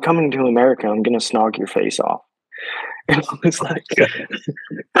 I'm coming to America. I'm going to snog your face off. And I was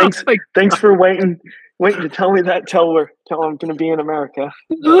like, thanks for waiting to tell me that till I'm going to be in America.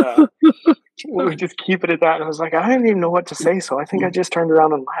 We just keep it at that. And I was like, I didn't even know what to say. So I think I just turned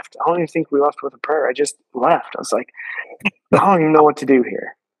around and left. I don't even think we left with a prayer. I just left. I was like, I don't even know what to do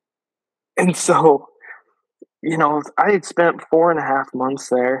here. And so, I had spent 4.5 months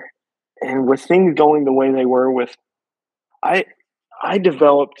there, and with things going the way they were I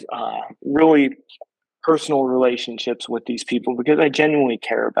developed really personal relationships with these people because I genuinely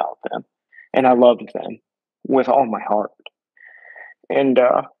care about them and I loved them with all my heart. And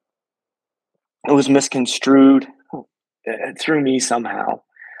it was misconstrued through me somehow,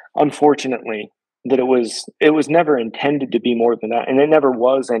 unfortunately, that it was never intended to be more than that, and it never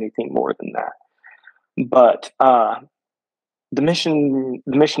was anything more than that. But the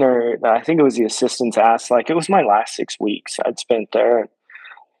missionary, I think it was the assistants, asked, like, it was my last 6 weeks I'd spent there.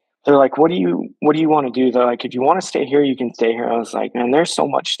 They're like, what do you want to do? They're like, if you want to stay here, you can stay here. I was like, man, there's so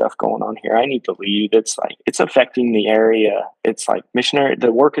much stuff going on here. I need to leave. It's like, it's affecting the area. It's like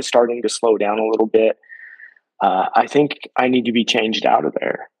the work is starting to slow down a little bit. I think I need to be changed out of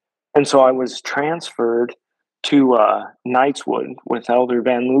there. And so I was transferred to Knightswood with Elder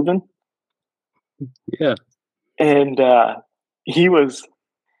Van Leuven. Yeah. And he was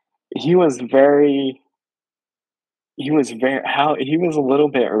a little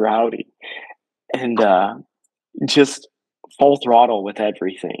bit rowdy and just full throttle with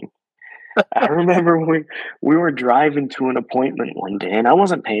everything. I remember we were driving to an appointment one day, and I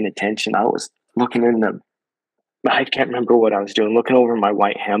wasn't paying attention. I was looking I can't remember what I was doing, looking over my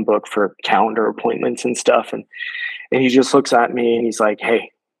white handbook for calendar appointments and stuff. And he just looks at me and he's like,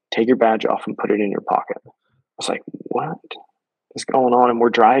 hey, take your badge off and put it in your pocket. I was like, what is going on? And we're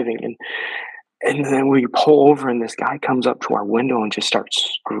driving, and then we pull over, and this guy comes up to our window and just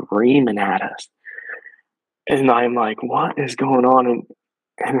starts screaming at us. And I'm like, what is going on?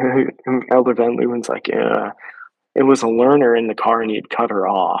 And Elder Van Leeuwen's like, it was a learner in the car and he had cut her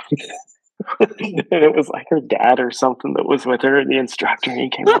off. And it was like her dad or something that was with her, the instructor. And he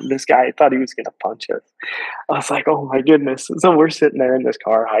came up, this guy thought he was going to punch us. I was like, oh my goodness. So we're sitting there in this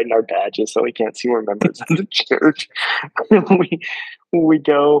car hiding our badges so we can't see we're members of the church. we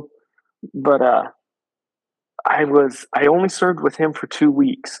go. But I only served with him for 2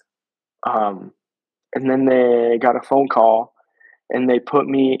 weeks. And then they got a phone call and they put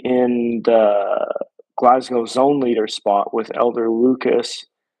me in the Glasgow zone leader spot with Elder Lucas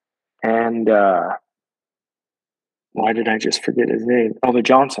and why did I just forget his name? Elder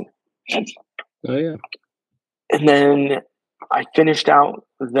Johnson. Oh yeah. And then I finished out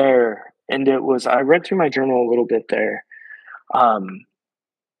there, and I read through my journal a little bit there. And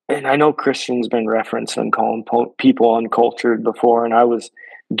I know Christian's been referenced and calling people uncultured before, and I was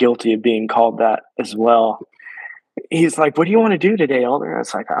guilty of being called that as well. He's like, "What do you want to do today, Elder?" I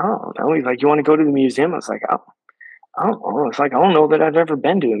was like, "I don't know." He's like, "You want to go to the museum?" I was like, I don't know. It's like, I don't know that I've ever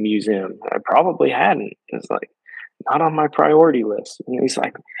been to a museum. I probably hadn't. It's like, not on my priority list. And he's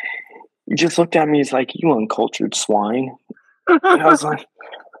like, he just looked at me. He's like, "You uncultured swine." And I was like,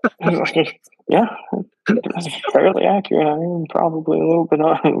 yeah, that's fairly accurate. I am probably a little bit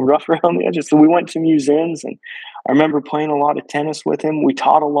rough around the edges. So we went to museums, and I remember playing a lot of tennis with him. We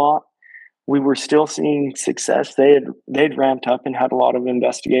taught a lot. We were still seeing success. They'd ramped up and had a lot of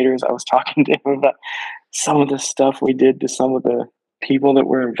investigators. I was talking to him about some of the stuff we did to some of the people that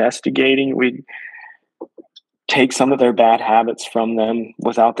were investigating. We'd take some of their bad habits from them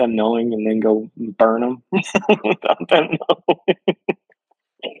without them knowing, and then go burn them without them knowing.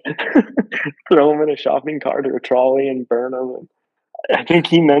 Throw them in a shopping cart or a trolley and burn them. And I think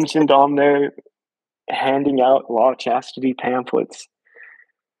he mentioned on there handing out law of chastity pamphlets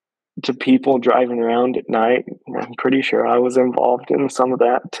to people driving around at night. I'm pretty sure I was involved in some of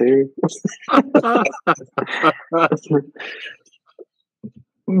that too.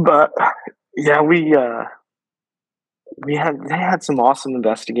 But yeah, they had some awesome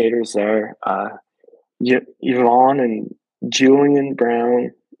investigators there. Yvonne and Julian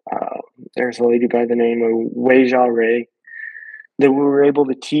Brown. There's a lady by the name of Weijia Ray that we were able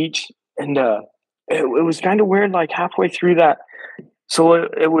to teach, and it was kind of weird. Like halfway through that, so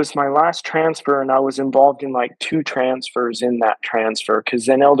it was my last transfer, and I was involved in like 2 transfers in that transfer, because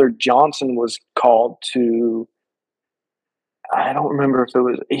then Elder Johnson was called to. I don't remember if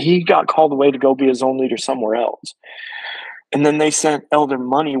he got called away to go be his own leader somewhere else, and then they sent Elder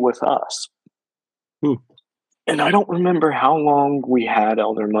Money with us. And I don't remember how long we had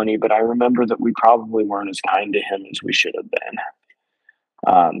Elder Money, but I remember that we probably weren't as kind to him as we should have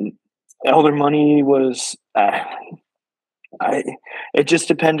been. Elder Money was, it just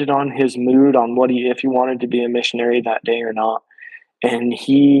depended on his mood, on if he wanted to be a missionary that day or not. And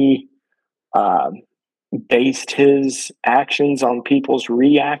he based his actions on people's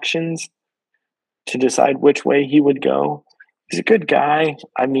reactions to decide which way he would go. He's a good guy.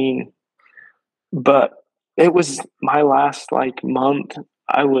 I mean, but it was my last month.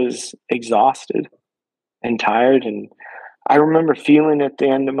 I was exhausted and tired, and I remember feeling at the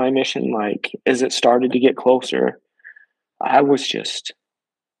end of my mission, as it started to get closer, I was just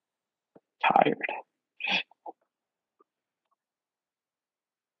tired.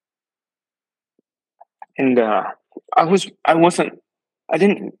 And I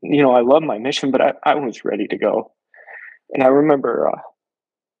didn't, I love my mission, but I was ready to go. And I remember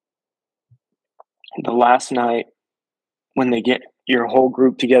the last night when they get your whole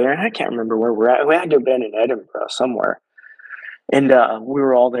group together, and I can't remember where we're at. We had to have been in Edinburgh somewhere. And we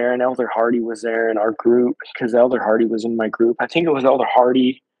were all there, and Elder Hardy was there in our group, because Elder Hardy was in my group. I think it was Elder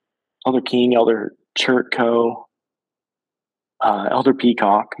Hardy, Elder King, Elder Churtco, Elder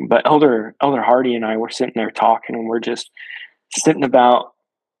Peacock. But Elder Hardy and I were sitting there talking, and we're just sitting about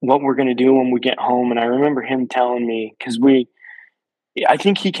what we're going to do when we get home. And I remember him telling me, because I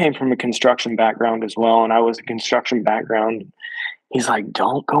think he came from a construction background as well, and I was a construction background. He's like,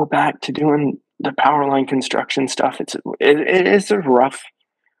 "Don't go back to doing the power line construction stuff. It's a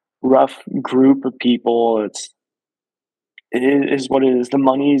rough group of people. It is what it is. The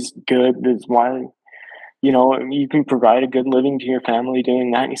money's good. That's why, you can provide a good living to your family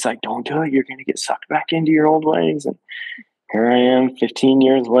doing that." And he's like, "Don't do it. You're going to get sucked back into your old ways." And here I am 15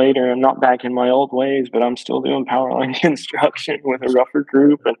 years later. I'm not back in my old ways, but I'm still doing power line construction with a rougher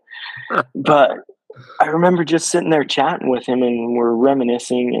group. But I remember just sitting there chatting with him, and we're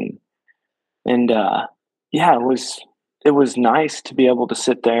reminiscing, and yeah, it was nice to be able to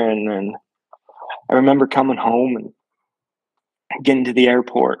sit there. And then I remember coming home and getting to the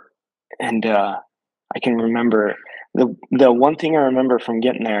airport, and I can remember the one thing I remember from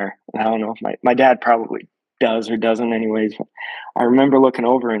getting there, and I don't know if my dad probably does or doesn't anyways, but I remember looking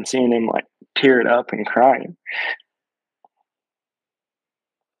over and seeing him tear it up and crying.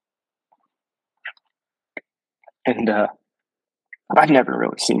 And I'd never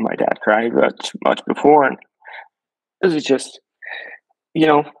really seen my dad cry much before, and it was just,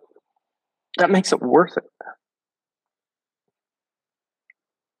 that makes it worth it.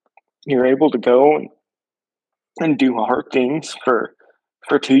 You're able to go and do hard things for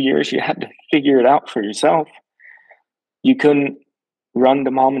 2 years. You had to figure it out for yourself. You couldn't run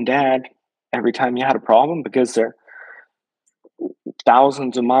to mom and dad every time you had a problem, because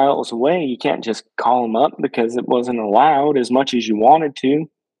thousands of miles away. You can't just call them up because it wasn't allowed as much as you wanted to.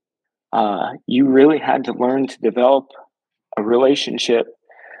 You really had to learn to develop a relationship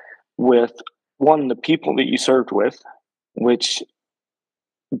with, one, the people that you served with, which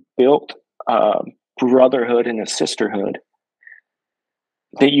built a brotherhood and a sisterhood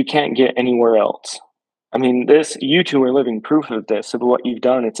that you can't get anywhere else. I mean, you two are living proof of this, of what you've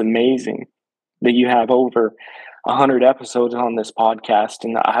done. It's amazing that you have over 100 episodes on this podcast,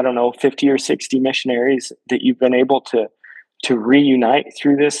 and I don't know, 50 or 60 missionaries that you've been able to reunite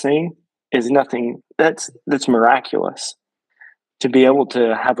through this thing is nothing. That's miraculous. To be able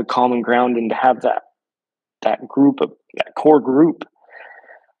to have a common ground and to have that core group,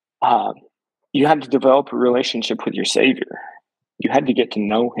 you had to develop a relationship with your Savior. You had to get to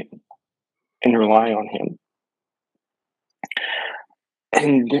know him and rely on him.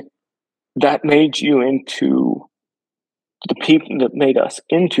 And that made you into the people that made us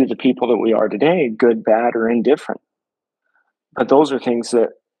into the people that we are today, good, bad, or indifferent. But those are things that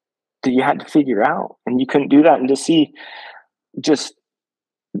you had to figure out. And you couldn't do that. And to see just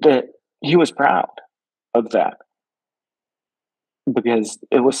that he was proud of that, because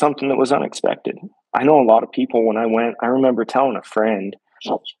it was something that was unexpected. I know a lot of people, when I went, I remember telling a friend,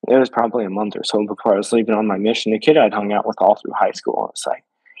 it was probably a month or so before I was leaving on my mission, the kid I'd hung out with all through high school, it's like,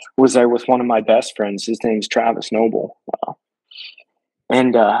 was there with one of my best friends. His name's Travis Noble.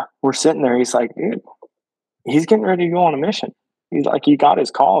 And we're sitting there. He's like, dude, he's getting ready to go on a mission. He's like, he got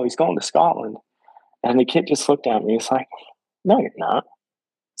his call. He's going to Scotland. And the kid just looked at me. He's like, no, you're not.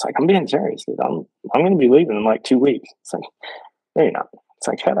 It's like, I'm being serious, dude. I'm going to be leaving in like 2 weeks. It's like, no, you're not. It's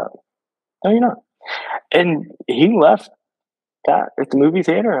like, shut up. No, you're not. And he left that at the movie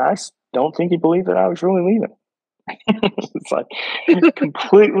theater. And I don't think he believed that I was really leaving. It's like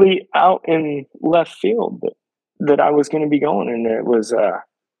completely out in left field that I was going to be going. And it was, it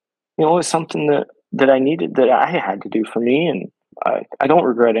was something that I needed, that I had to do for me. And I don't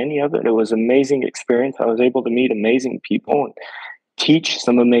regret any of it. It was an amazing experience. I was able to meet amazing people and teach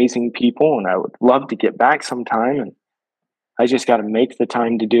some amazing people. And I would love to get back sometime. And I just got to make the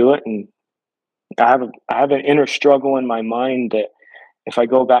time to do it. And I have an inner struggle in my mind that if I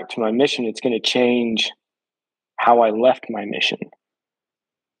go back to my mission, it's going to change how I left my mission.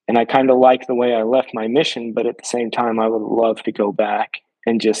 And I kind of like the way I left my mission, but at the same time, I would love to go back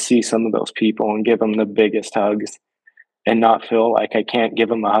and just see some of those people and give them the biggest hugs and not feel like I can't give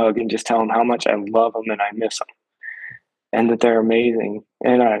them a hug, and just tell them how much I love them and I miss them and that they're amazing.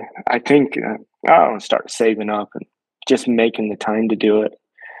 And I think I'll start saving up and just making the time to do it.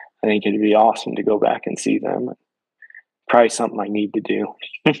 I think it'd be awesome to go back and see them. Probably something I need to do.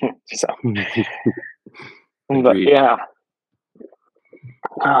 So, but yeah.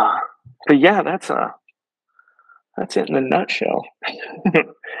 But yeah, that's it in a nutshell.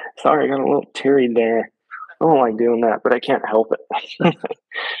 Sorry, I got a little teary there. I don't like doing that, but I can't help it.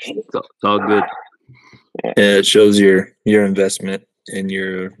 It's all good. Yeah, it shows your investment and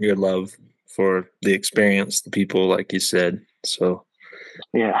your love for the experience, the people, like you said. So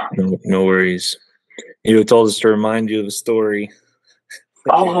yeah, no worries. You told us to remind you of a story.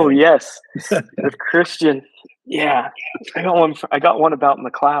 Oh yes, with Christian. Yeah, I got one about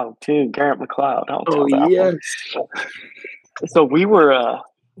McLeod too, Garrett McLeod. I'll tell that yes. one. So we were. I'll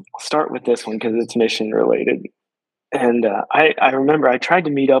start with this one because it's mission related. And I remember I tried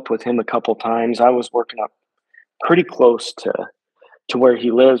to meet up with him a couple times. I was working up pretty close to where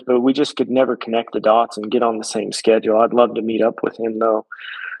he lives, but we just could never connect the dots and get on the same schedule. I'd love to meet up with him though.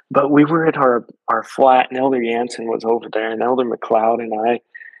 But we were at our flat, and Elder Jansen was over there, and Elder McLeod and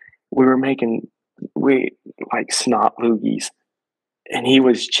we were making like snot loogies. And he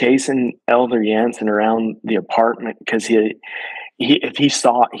was chasing Elder Jansen around the apartment because he if he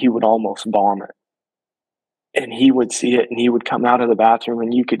saw it, he would almost vomit. And he would see it, and he would come out of the bathroom,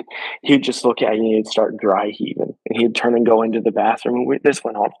 and he'd just look at you, and he'd start dry heaving, and he'd turn and go into the bathroom. And this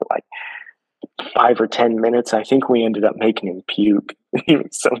went on for like 5 or 10 minutes. I think we ended up making him puke. He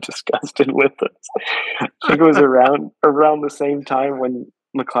was so disgusted with us. I think it was around the same time when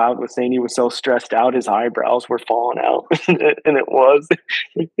McLeod was saying he was so stressed out, his eyebrows were falling out. And it was.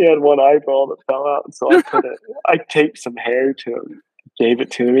 He had one eyebrow that fell out. So I taped some hair to him. Gave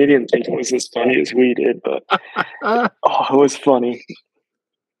it to him. He didn't think it was as funny as we did, but it was funny.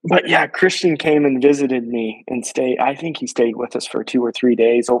 But yeah, Christian came and visited me and stayed. I think he stayed with us for 2 or 3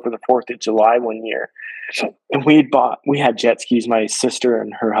 days over the 4th of July one year. And we had jet skis. My sister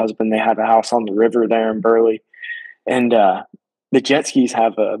and her husband, they have a house on the river there in Burley. And the jet skis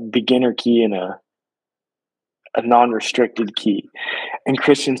have a beginner key and a non-restricted key. And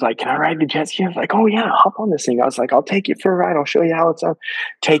Christian's like, "Can I ride the jet ski?" I was like, "Oh yeah, hop on this thing." I was like, "I'll take you for a ride. I'll show you how it's on."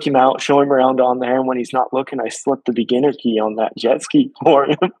 Take him out, show him around on there. And when he's not looking, I slip the beginner key on that jet ski for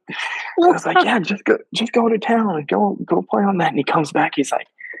him. I was like, "Yeah, just go to town and go play on that." And he comes back. He's like,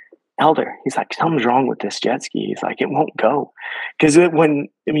 "Elder," he's like, "something's wrong with this jet ski." He's like, "It won't go." Because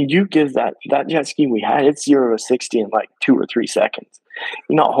you give that jet ski we had, it's 0 to 60 in like 2 or 3 seconds.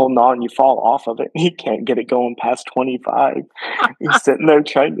 You're not holding on, you fall off of it. He can't get it going past 25. He's sitting there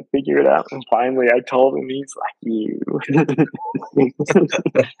trying to figure it out. And finally I told him, he's like, "You."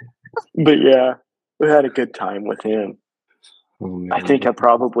 But yeah, we had a good time with him. Oh, I think I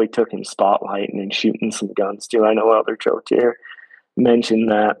probably took him spotlighting and shooting some guns too. I know Elder Trotier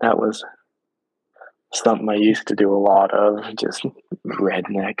mentioned that. That was something I used to do a lot of, just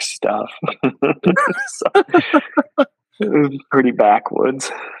redneck stuff. So, it was pretty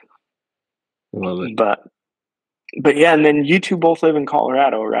backwoods. Love it. But yeah, and then you two both live in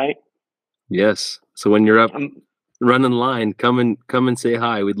Colorado, right? Yes. So when you're up running line, come and say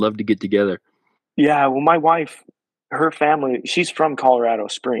hi. We'd love to get together. Yeah, well, my wife, her family, she's from Colorado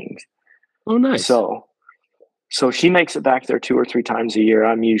Springs. Oh, nice. So she makes it back there 2 or 3 times a year.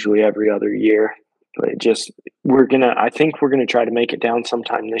 I'm usually every other year. But I think we're gonna try to make it down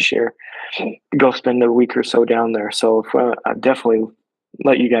sometime this year. Go spend a week or so down there. So I definitely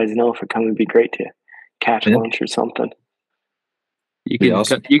let you guys know if it comes. It'd be great to catch lunch or something. You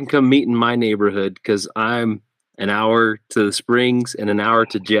can come meet in my neighborhood because I'm an hour to the Springs and an hour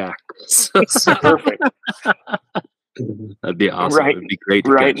to Jack. So perfect. That'd be awesome. Right, it'd be great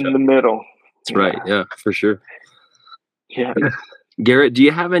to right catch in up. the middle. That's right. Yeah, for sure. Yeah. Garrett, do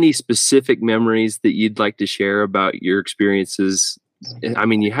you have any specific memories that you'd like to share about your experiences? I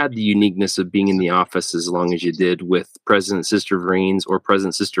mean, you had the uniqueness of being in the office as long as you did with President Sister Vreens or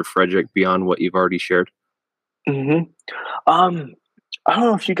President Sister Frederick beyond what you've already shared. Mm-hmm. I don't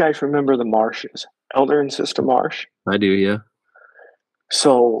know if you guys remember the Marshes, Elder and Sister Marsh. I do, yeah.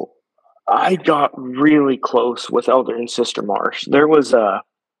 So I got really close with Elder and Sister Marsh. There was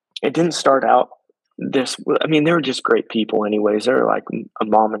it didn't start out they were just great people anyways. They're like a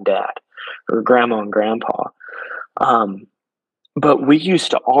mom and dad or grandma and grandpa. But we used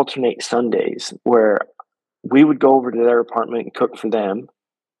to alternate Sundays where we would go over to their apartment and cook for them.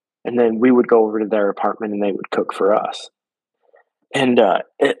 And then we would go over to their apartment and they would cook for us. And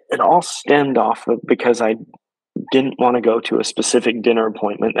it all stemmed off of because I didn't want to go to a specific dinner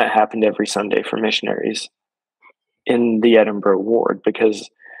appointment that happened every Sunday for missionaries in the Edinburgh ward, because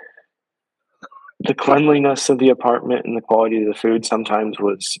the cleanliness of the apartment and the quality of the food sometimes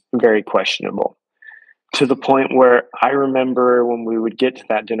was very questionable, to the point where I remember when we would get to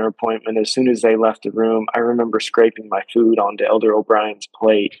that dinner appointment, as soon as they left the room, I remember scraping my food onto Elder O'Brien's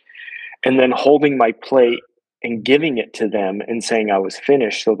plate and then holding my plate and giving it to them and saying I was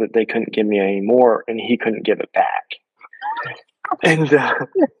finished so that they couldn't give me any more and he couldn't give it back. And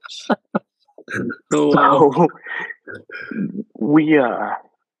so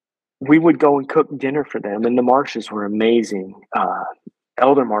we would go and cook dinner for them, and the Marshes were amazing.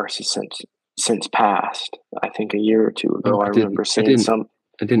 Elder Marsh has since passed, I think a year or two ago. I remember seeing some.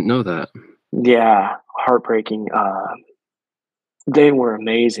 I didn't know that. Yeah, heartbreaking. They were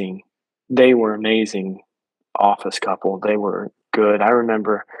amazing. They were amazing office couple. They were good. I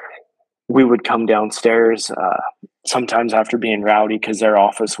remember we would come downstairs sometimes after being rowdy because their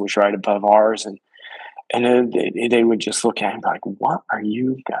office was right above ours, and they would just look at him like, "What are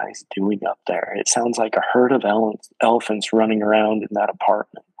you guys doing up there? It sounds like a herd of elephants running around in that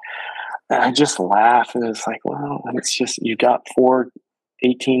apartment." And I just laugh, and it's like, well, it's just, you got 4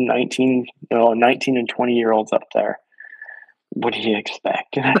 18, 19, 19 and 20-year-olds up there. What do you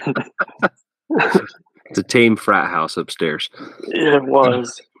expect? It's a tame frat house upstairs. It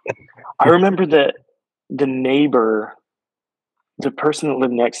was. I remember that the neighbor, the person that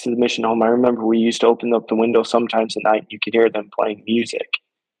lived next to the mission home, I remember we used to open up the window sometimes at night. You could hear them playing music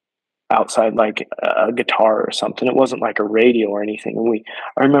outside, like a guitar or something. It wasn't like a radio or anything. And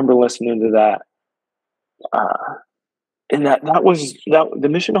I remember listening to that. And the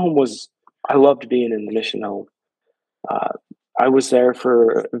mission home was, I loved being in the mission home. I was there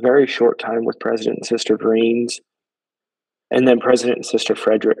for a very short time with President and Sister Vreens, and then President and Sister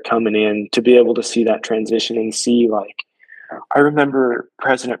Frederick coming in, to be able to see that transition and see, like, I remember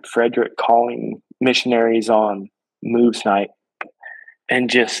President Frederick calling missionaries on moves night and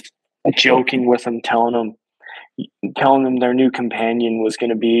just joking with them, telling them their new companion was going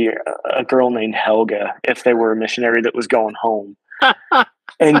to be a girl named Helga if they were a missionary that was going home.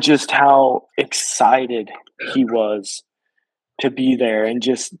 And just how excited he was to be there and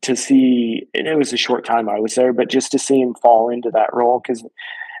just to see, and it was a short time I was there, but just to see him fall into that role, because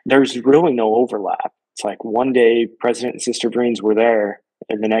there's really no overlap. It's like one day President and Sister Greens were there,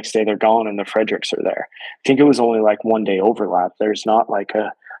 and the next day they're gone, and the Fredericks are there. I think it was only like 1 day overlap. There's not like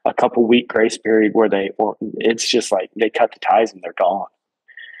a couple week grace period where it's just like they cut the ties and they're gone.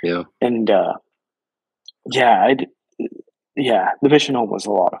 Yeah. And the mission home was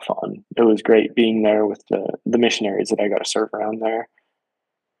a lot of fun. It was great being there with the missionaries that I got to serve around there.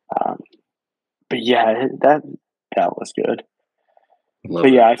 But yeah, that was good.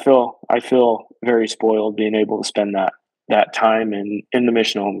 But yeah, I feel very spoiled being able to spend that time in the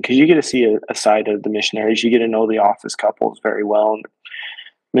mission home, because you get to see a side of the missionaries. You get to know the office couples very well, and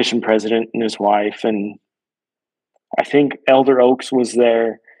mission president and his wife, and I think Elder Oaks was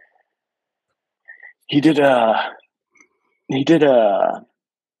there. He did a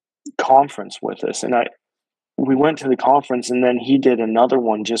conference with us, and we went to the conference, and then he did another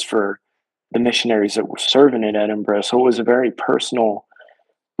one just for the missionaries that were serving in Edinburgh. So it was a very personal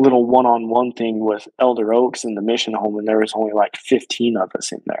little one-on-one thing with Elder Oaks in the mission home, and there was only like 15 of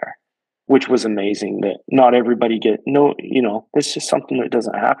us in there, which was amazing. That not everybody it's just something that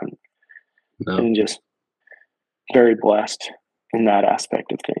doesn't happen. No. And just very blessed in that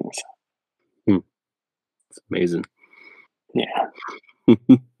aspect of things. It's amazing. Yeah. Love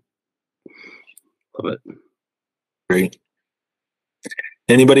it. Great.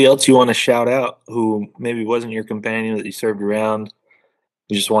 Anybody else you want to shout out who maybe wasn't your companion that you served around?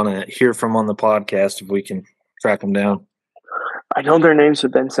 You just want to hear from on the podcast if we can track them down. I know their names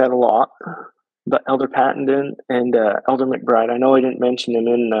have been said a lot, but Elder Pattenden and Elder McBride. I know I didn't mention him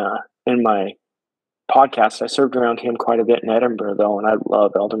in my podcast. I served around him quite a bit in Edinburgh, though, and I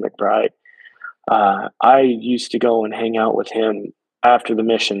love Elder McBride. I used to go and hang out with him after the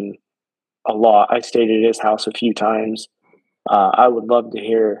mission a lot. I stayed at his house a few times. I would love to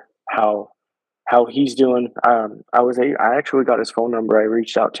hear how he's doing. I actually got his phone number. I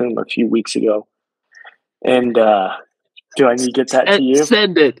reached out to him a few weeks ago. And do I need to get that to you?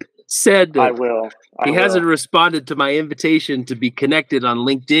 Send it. I will. He hasn't responded to my invitation to be connected on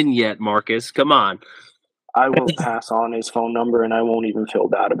LinkedIn yet, Marcus. Come on. I will pass on his phone number, and I won't even feel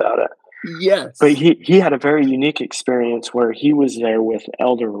bad about it. Yes. But he had a very unique experience where he was there with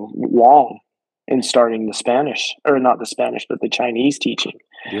Elder Wong in starting the Spanish, or not the Spanish, but the Chinese teaching.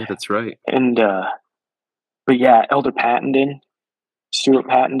 Yeah, that's right. And but yeah, Elder Pattenden, Stuart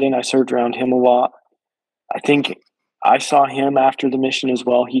Pattenden, I served around him a lot. I think I saw him after the mission as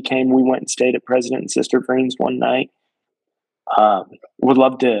well. He came, we went and stayed at President and Sister Green's one night. Would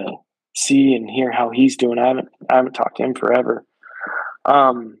love to see and hear how he's doing. I haven't talked to him forever.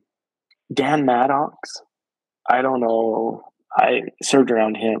 Dan Maddox, I don't know. I served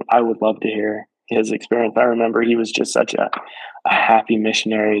around him. I would love to hear his experience. I remember he was just such a happy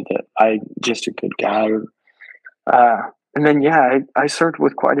missionary just a good guy. And then, yeah, I served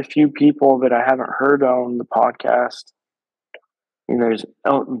with quite a few people that I haven't heard on the podcast. And there's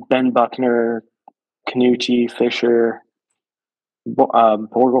Ben Buckner, Canucci, Fisher,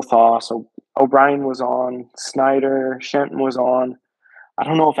 Borgelthoss, so O'Brien was on, Snyder, Shenton was on. I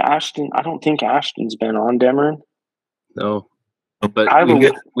don't know if I don't think Ashton's been on, Demeron. No, but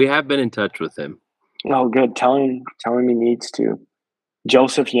we have been in touch with him. Oh, good. Tell him he needs to.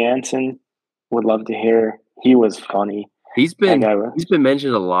 Joseph Jansen, would love to hear. He was funny. He's been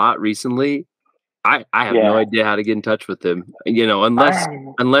mentioned a lot recently. I have no idea how to get in touch with him.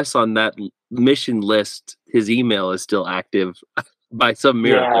 Unless on that mission list his email is still active by some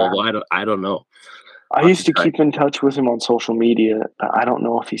miracle. Yeah. Well, I don't know. I used to keep in touch with him on social media, but I don't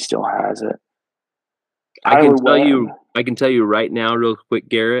know if he still has it. I can tell you right now, real quick,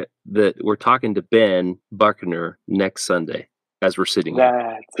 Garrett, that we're talking to Ben Buckner next Sunday as we're sitting here.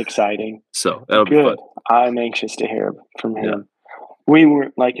 That's exciting. So that'll be fun. I'm anxious to hear from him. Yeah. We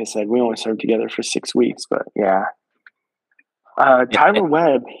were, like I said, we only served together for 6 weeks, but yeah. Tyler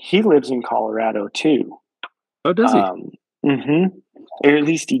Webb, he lives in Colorado too. Oh, does he? Or at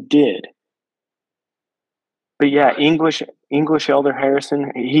least he did. But yeah, English Elder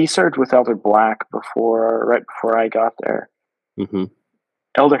Harrison, he served with Elder Black right before I got there. Mm-hmm.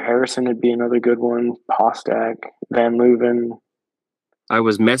 Elder Harrison would be another good one. Postak, Van Leuven. I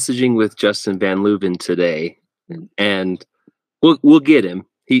was messaging with Justin Van Leuven today, and we'll get him.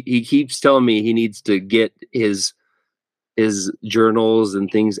 He keeps telling me he needs to get his journals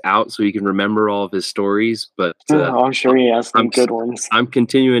and things out so he can remember all of his stories. But I'm sure he has some good ones. I'm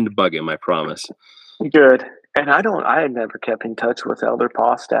continuing to bug him, I promise. Good. And I had never kept in touch with Elder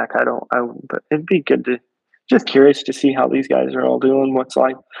Postak. But it'd be good to, just curious to see how these guys are all doing, what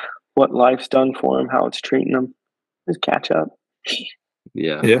life's done for them, how it's treating them. Just catch up.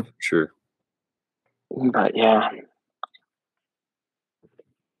 Yeah, sure. But yeah,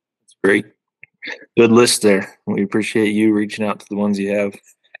 Great. Good list there. We appreciate you reaching out to the ones you have.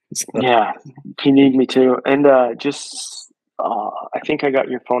 yeah, if you need me to. And just, I think I got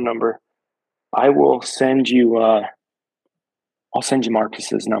your phone number. I will send you, I'll send you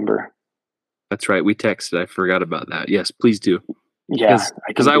Marcus's number. That's right. We texted. I forgot about that. Yes, please do. Yeah,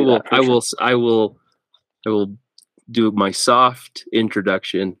 Because I will do my soft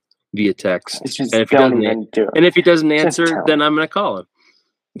introduction via text. It's just And if he don't doesn't, even do it. and if he doesn't Just answer, tell then I'm going to call him.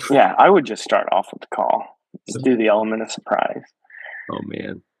 Yeah, I would just start off with the call. Just do the element of surprise. Oh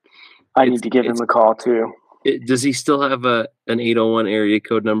man, I need to give him a call too. Does he still have an 801 area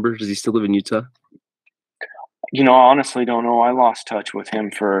code number? Does he still live in Utah? You know, I honestly don't know. I lost touch with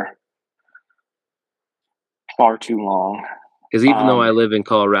him for far too long. Because even though I live in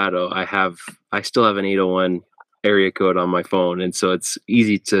Colorado, I still have an 801 area code on my phone, and so it's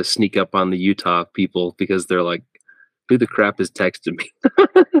easy to sneak up on the Utah people because they're like, "Who the crap is texting me?"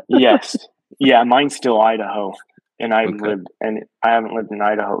 Yes, yeah, mine's still Idaho, and I haven't lived in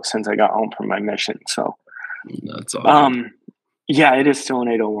Idaho since I got home from my mission. So that's all. Yeah, it is still an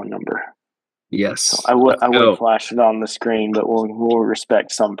 801 number. Yes, so I would flash it on the screen, but we'll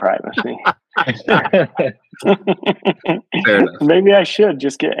respect some privacy. Fair enough. Maybe I should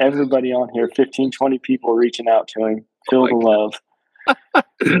just get everybody on here, 15, 20 people reaching out to him. Feel the love.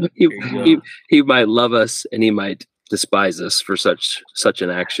 He might love us and he might despise us for such an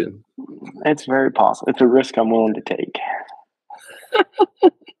action. It's very possible. It's a risk I'm willing to take.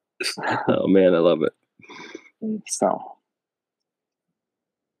 Oh man, I love it. So,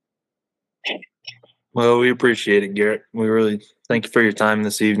 well, we appreciate it, Garrett. We really thank you for your time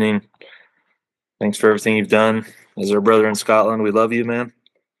this evening. Thanks for everything you've done. As our brother in Scotland, we love you, man.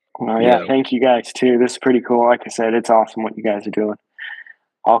 Well, yeah, thank you guys too. This is pretty cool. Like I said, it's awesome what you guys are doing.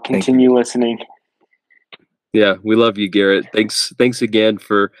 I'll continue listening. Yeah, we love you, Garrett. Thanks again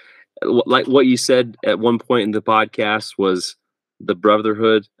for, like what you said at one point in the podcast, was the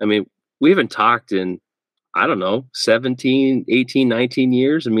brotherhood. I mean, we haven't talked in, I don't know, 17, 18, 19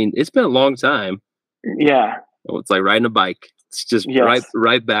 years. I mean, it's been a long time. Yeah. It's like riding a bike. It's just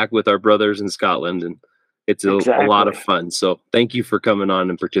right back with our brothers in Scotland, and it's a lot of fun. So thank you for coming on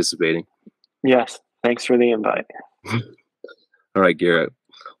and participating. Yes. Thanks for the invite. All right, Garrett.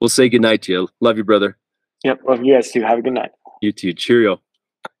 We'll say goodnight to you. Love you, brother. Yep. Love you guys too. Have a good night. You too. Cheerio.